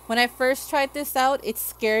 When I first tried this out, it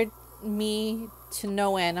scared me to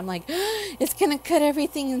no end. I'm like, it's gonna cut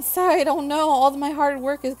everything inside. Oh no, all my hard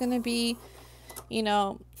work is gonna be, you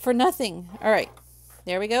know, for nothing. All right,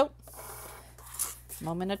 there we go.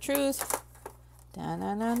 Moment of truth.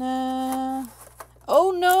 Da-na-na-na.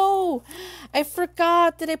 Oh no, I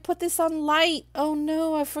forgot. Did I put this on light? Oh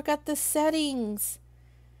no, I forgot the settings.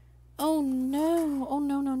 Oh no. Oh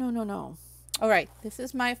no, no, no, no, no. All right, this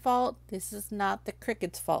is my fault. This is not the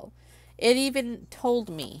Cricut's fault. It even told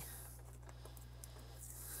me.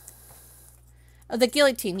 Oh, the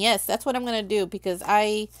guillotine. Yes, that's what I'm going to do because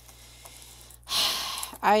I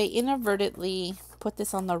inadvertently put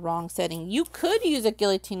this on the wrong setting. You could use a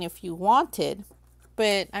guillotine if you wanted,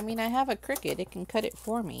 but I mean, I have a Cricut. It can cut it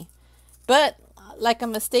for me. But like a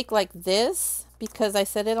mistake like this, because I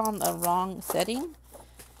set it on the wrong setting,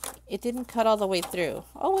 it didn't cut all the way through.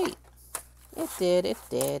 Oh, wait. It did. It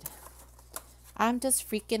did. I'm just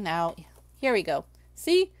freaking out. Here we go.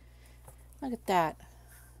 See? Look at that.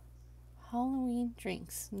 Halloween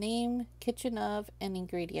drinks. Name, kitchen of, and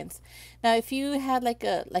ingredients. Now, if you had like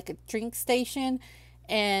a drink station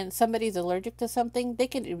and somebody's allergic to something, they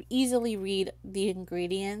can easily read the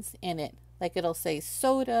ingredients in it. Like it'll say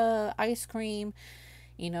soda, ice cream,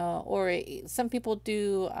 you know, or some people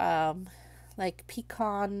do like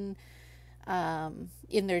pecan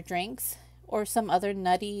in their drinks or some other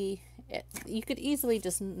nutty. You could easily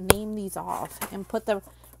just name these off and put them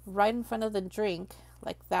right in front of the drink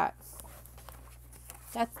like that.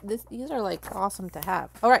 These are like awesome to have.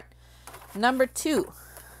 All right, number 2.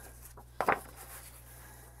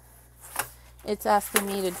 It's asking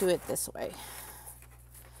me to do it this way.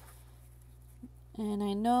 And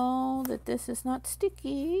I know that this is not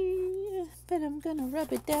sticky, but I'm gonna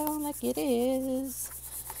rub it down like it is,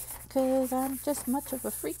 because I'm just much of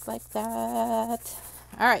a freak like that.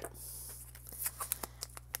 All right.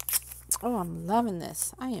 Oh, I'm loving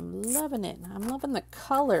this. I am loving it. I'm loving the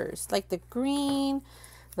colors, like the green,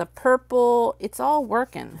 the purple. It's all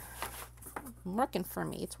working. Working for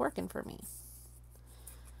me. It's working for me.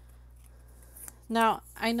 Now,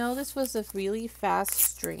 I know this was a really fast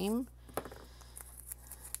stream,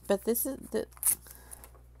 but this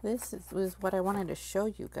was what I wanted to show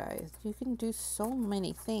you guys. You can do so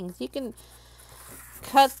many things. You can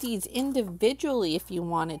cut these individually if you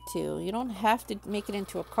wanted to. You don't have to make it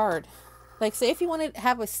into a card. Like, say if you want to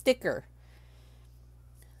have a sticker.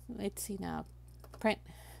 Let's see now. Cut.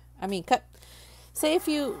 Say if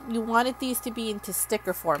you wanted these to be into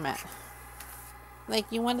sticker format.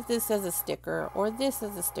 Like you wanted this as a sticker or this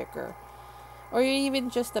as a sticker. Or even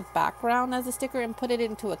just a background as a sticker and put it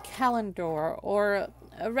into a calendar or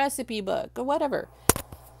a recipe book or whatever.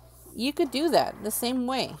 You could do that the same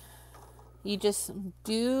way. You just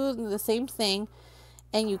do the same thing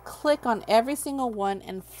and you click on every single one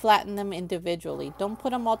and flatten them individually. Don't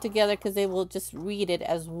put them all together because they will just read it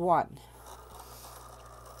as one.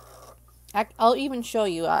 I'll even show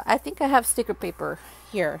you. I think I have sticker paper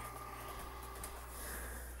here.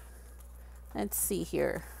 Let's see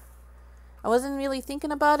here. I wasn't really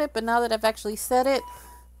thinking about it, but now that I've actually said it,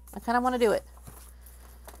 I kind of want to do it.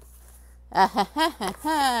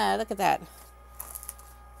 Look at that.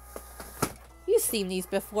 You've seen these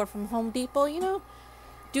before from Home Depot, you know.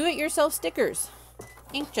 Do-it-yourself stickers.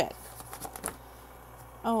 Inkjet.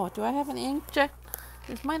 Oh, do I have an inkjet?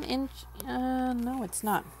 Is mine no, it's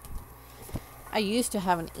not. I used to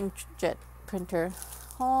have an inkjet printer.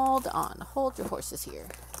 Hold on. Hold your horses here.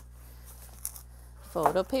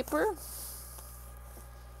 Photo paper.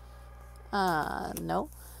 No.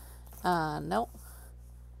 No.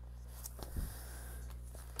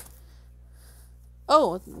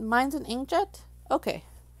 Oh, mine's an inkjet? Okay.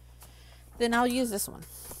 Then I'll use this one.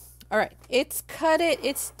 All right. It's cut it.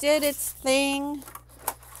 It's did its thing.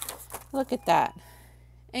 Look at that.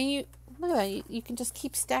 And look at that. You can just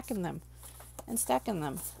keep stacking them and stacking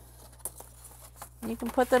them. You can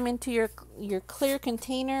put them into your clear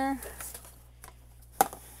container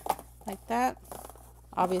like that.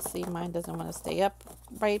 Obviously, mine doesn't want to stay up,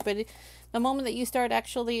 right? But the moment that you start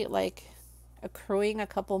actually like accruing a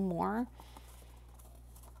couple more,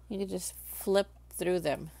 you can just flip through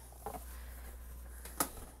them.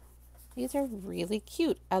 These are really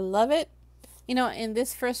cute. I love it. You know, in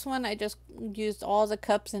this first one, I just used all the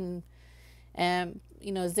cups and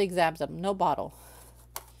you know, zigzags them. No bottle.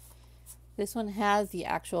 This one has the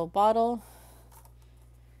actual bottle.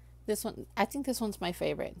 This one, I think this one's my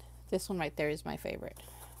favorite. This one right there is my favorite.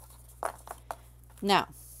 Now,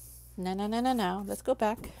 no. Let's go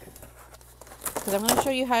back. Because I'm going to show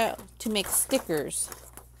you how to make stickers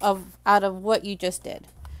out of what you just did.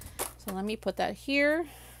 So let me put that here.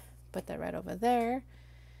 Put that right over there.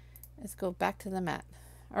 Let's go back to the mat.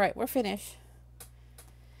 All right, we're finished.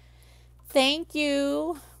 Thank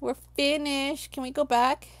you. We're finished. Can we go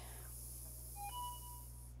back?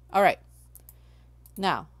 All right.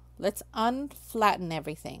 Now, let's unflatten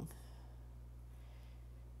everything.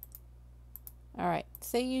 All right.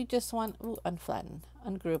 Say you just want unflatten,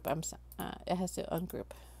 ungroup. It has to ungroup.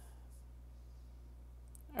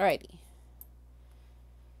 Alrighty.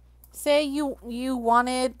 Say you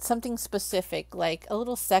wanted something specific, like a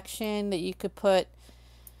little section that you could put,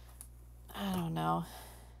 I don't know,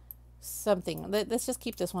 something. Let's just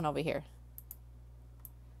keep this one over here.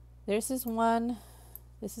 There's this one.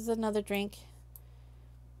 This is another drink.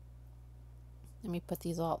 Let me put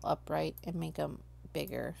these all upright and make them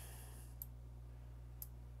bigger.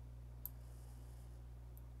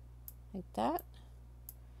 Like that.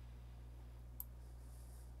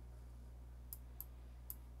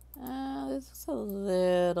 This is a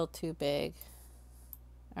little too big.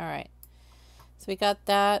 All right. So we got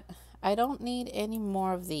that. I don't need any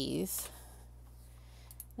more of these.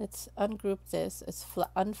 Let's ungroup this. Let's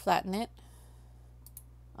unflatten it.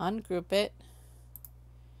 Ungroup it.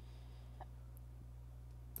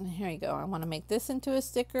 And here you go. I want to make this into a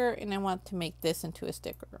sticker, and I want to make this into a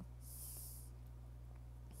sticker.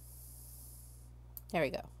 There we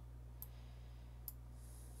go.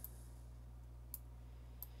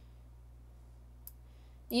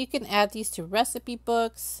 You can add these to recipe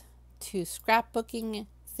books, to scrapbooking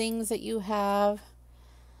things that you have.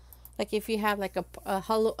 Like if you have like a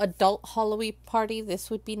adult Halloween party, this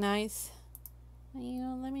would be nice. You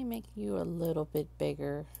know, let me make you a little bit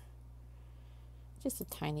bigger. Just a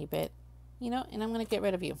tiny bit. You know, and I'm going to get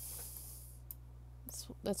rid of you.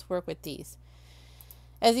 Let's work with these.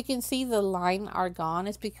 As you can see, the line are gone.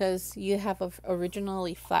 It's because you have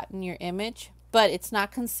originally flattened your image, but it's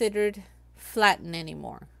not considered flatten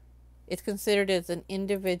anymore. It's considered as an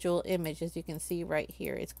individual image, as you can see right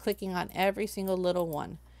here. It's clicking on every single little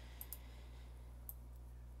one.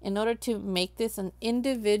 In order to make this an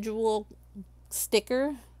individual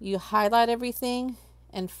sticker, you highlight everything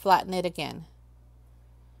and flatten it again.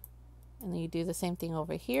 And then you do the same thing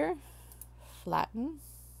over here. Flatten.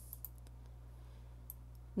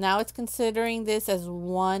 Now it's considering this as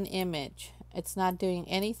one image. It's not doing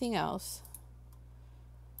anything else.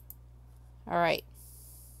 All right.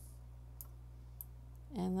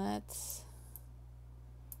 And let's,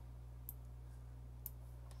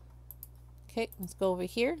 okay, let's go over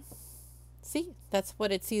here. See, that's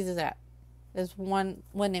what it sees as one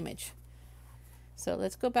image. So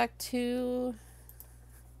let's go back to,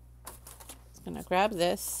 I'm gonna grab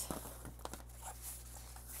this.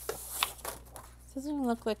 Doesn't even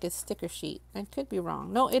look like a sticker sheet. I could be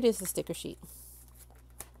wrong. No, it is a sticker sheet.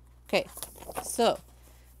 Okay, so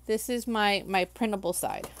this is my printable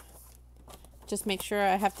side. Just make sure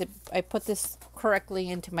I put this correctly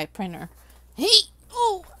into my printer. Hey!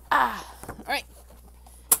 Oh! Ah! Alright.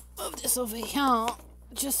 Move this over here.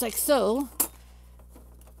 Just like so.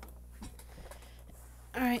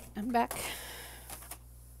 Alright, I'm back.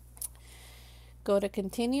 Go to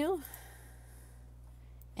continue.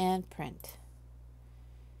 And print.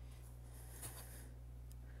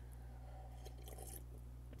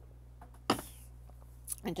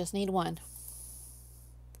 I just need one.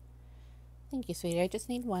 Thank you, sweetie. I just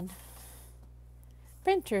need one.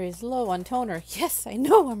 Printer is low on toner. Yes, I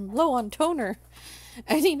know I'm low on toner.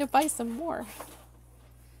 I need to buy some more.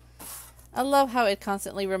 I love how it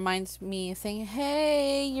constantly reminds me saying,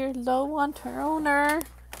 hey, you're low on toner.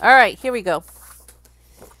 All right, here we go.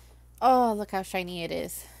 Oh, look how shiny it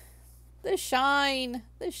is. The shine.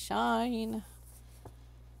 The shine.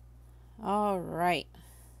 All right.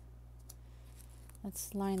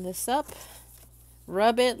 Let's line this up.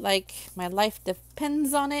 Rub it like my life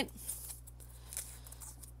depends on it.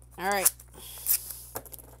 All right.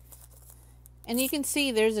 And you can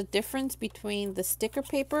see there's a difference between the sticker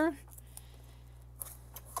paper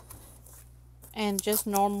and just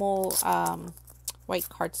normal white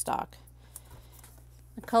cardstock.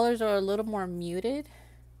 The colors are a little more muted,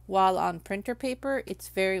 while on printer paper it's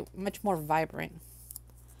very much more vibrant.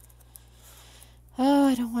 Oh,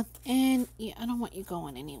 I don't want you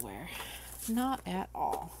going anywhere. Not at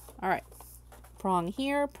all. All right. Prong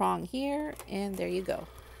here, and there you go.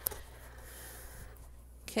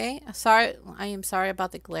 Okay. I am sorry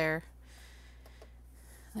about the glare.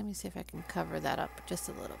 Let me see if I can cover that up just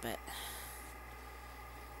a little bit.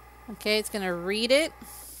 Okay, it's going to read it.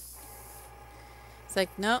 It's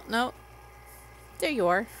like, no, no. There you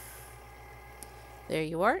are. There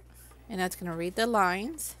you are. And that's going to read the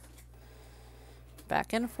lines.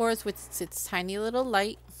 Back and forth with its tiny little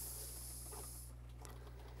light.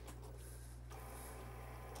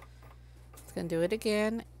 It's gonna do it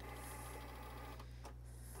again.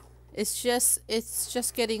 It's just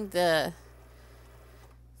getting the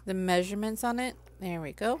measurements on it. There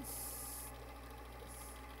we go.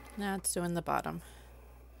 Now it's doing the bottom.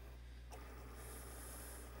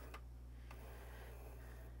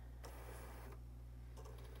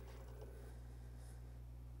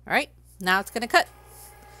 All right, now it's gonna cut.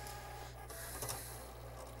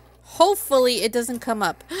 Hopefully it doesn't come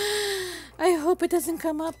up. I hope it doesn't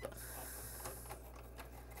come up.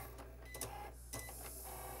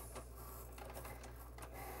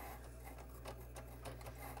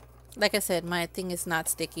 Like I said, my thing is not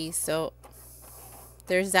sticky, so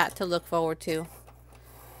there's that to look forward to.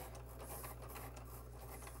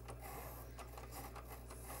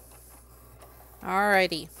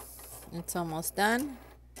 Alrighty, it's almost done.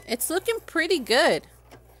 It's looking pretty good.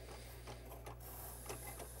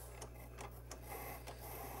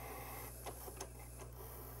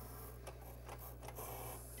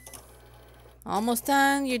 Almost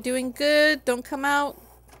done. You're doing good. Don't come out.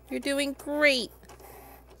 You're doing great.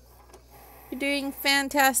 You're doing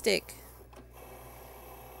fantastic.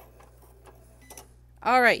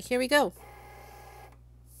 Alright, here we go.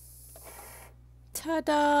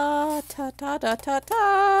 Ta-da!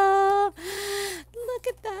 Ta-ta-da-ta-ta! Look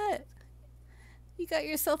at that! You got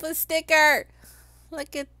yourself a sticker!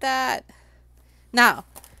 Look at that! Now,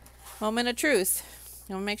 moment of truth.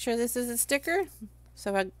 You want to make sure this is a sticker?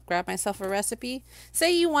 So I grab myself a recipe.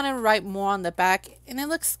 Say you want to write more on the back, and it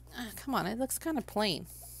looks, come on, it looks kind of plain.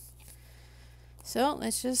 So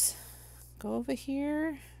let's just go over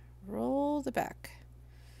here, roll the back.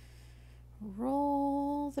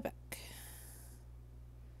 Roll the back.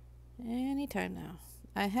 Anytime now.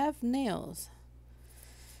 I have nails.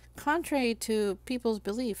 Contrary to people's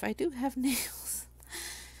belief, I do have nails.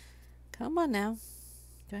 Come on now.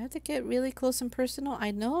 Do I have to get really close and personal? I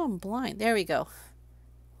know I'm blind. There we go.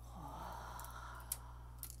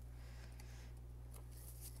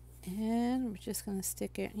 And we're just going to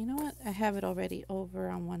stick it. You know what? I have it already over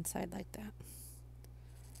on one side like that.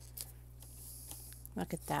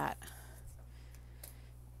 Look at that.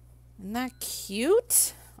 Isn't that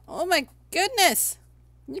cute? Oh my goodness.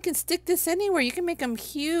 You can stick this anywhere. You can make them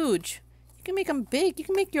huge. You can make them big. You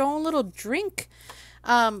can make your own little drink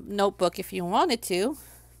notebook if you wanted to.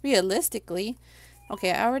 Realistically.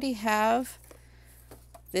 Okay, I already have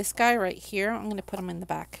this guy right here. I'm going to put him in the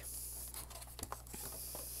back.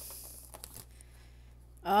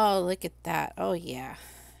 Oh, look at that. Oh, yeah.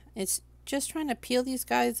 It's just trying to peel these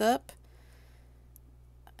guys up.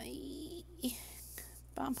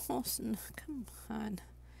 Vamos. Come on.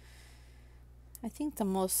 I think the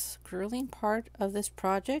most grueling part of this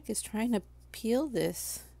project is trying to peel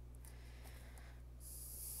this.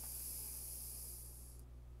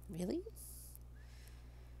 Really?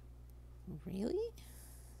 Really?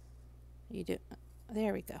 You do.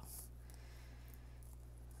 There we go.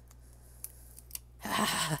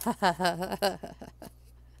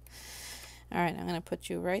 Alright, I'm going to put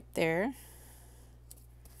you right there.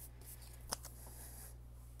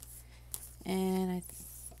 And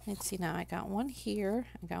let's see now. I got one here.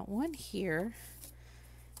 I got one here.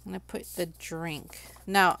 I'm going to put the drink.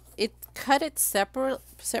 Now, it cut it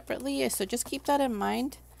separately, so just keep that in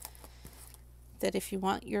mind. That if you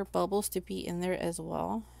want your bubbles to be in there as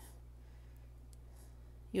well,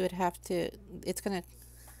 you would have to, it's going to,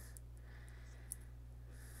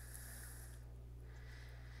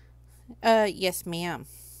 yes ma'am.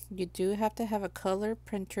 You do have to have a color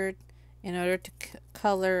printer in order to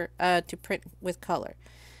to print with color.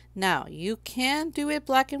 Now, you can do it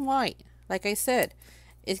black and white. Like I said,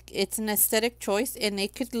 it's an aesthetic choice, and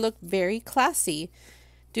it could look very classy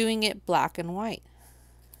doing it black and white.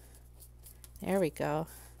 There we go.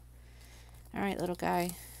 All right, little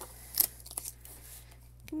guy.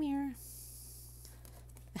 Come here.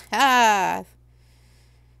 Ah!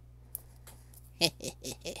 It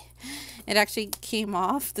actually came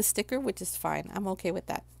off the sticker, which is fine. I'm okay with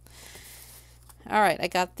that. All right, I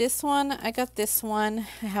got this one. I got this one.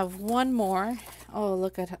 I have one more. Oh,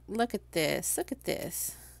 look at this. Look at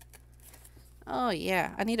this. Oh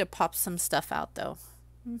yeah, I need to pop some stuff out though.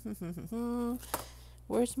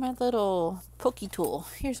 Where's my little pokey tool?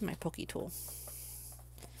 Here's my pokey tool.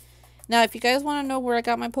 Now, if you guys want to know where I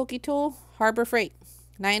got my pokey tool, Harbor Freight,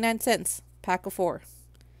 99 cents, pack of 4.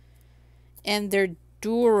 And they're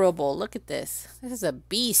durable. Look at this. This is a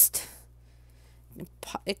beast.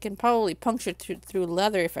 It can probably puncture through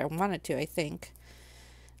leather if I wanted to, I think.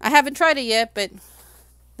 I haven't tried it yet, but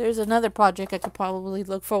there's another project I could probably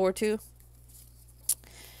look forward to.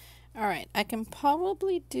 Alright, I can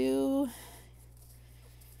probably do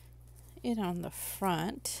it on the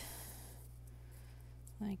front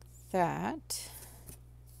like that,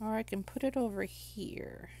 or I can put it over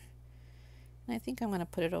here, and I think I'm going to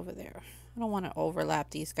put it over there. I don't want to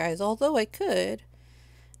overlap these guys, although I could.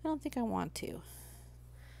 I don't think I want to.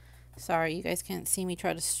 Sorry, you guys can't see me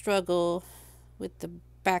try to struggle with the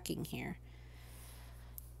backing here.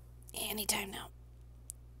 Anytime now.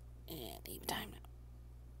 Anytime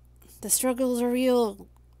now. The struggles are real.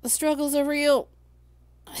 The struggles are real.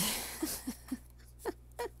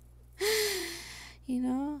 You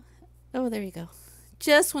know? Oh, there you go.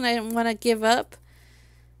 Just when I want to give up.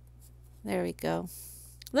 There we go.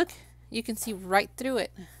 Look, you can see right through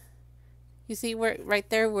it. You see where right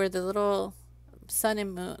there where the little sun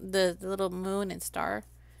and moon, the little moon and star.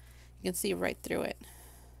 You can see right through it.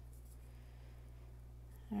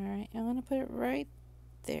 All right, I'm going to put it right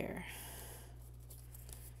there.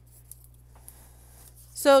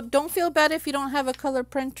 So don't feel bad if you don't have a color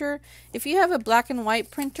printer. If you have a black and white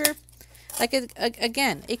printer, like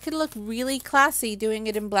again, it could look really classy doing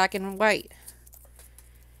it in black and white.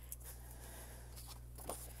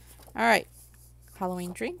 All right,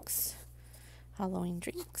 Halloween drinks, Halloween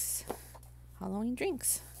drinks, Halloween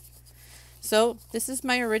drinks. So this is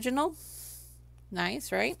my original.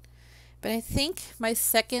 Nice, right? But I think my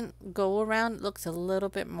second go around looks a little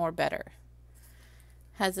bit more better.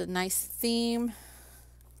 Has a nice theme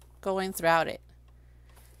going throughout it.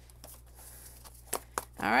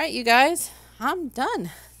 All right, you guys, I'm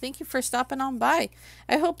done. Thank you for stopping on by.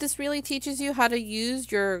 I hope this really teaches you how to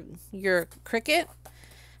use your Cricut,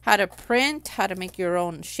 how to print, how to make your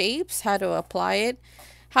own shapes, how to apply it,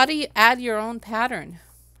 how do you add your own pattern.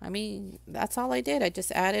 I mean, that's all I did. I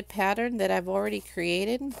just added pattern that I've already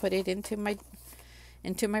created and put it into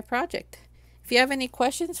my project. If you have any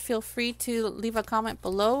questions, feel free to leave a comment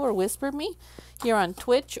below or whisper me here on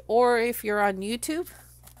Twitch, or if you're on YouTube,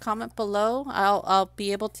 comment below. I'll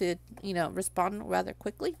be able to, respond rather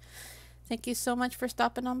quickly. Thank you so much for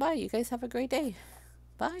stopping on by. You guys have a great day.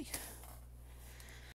 Bye.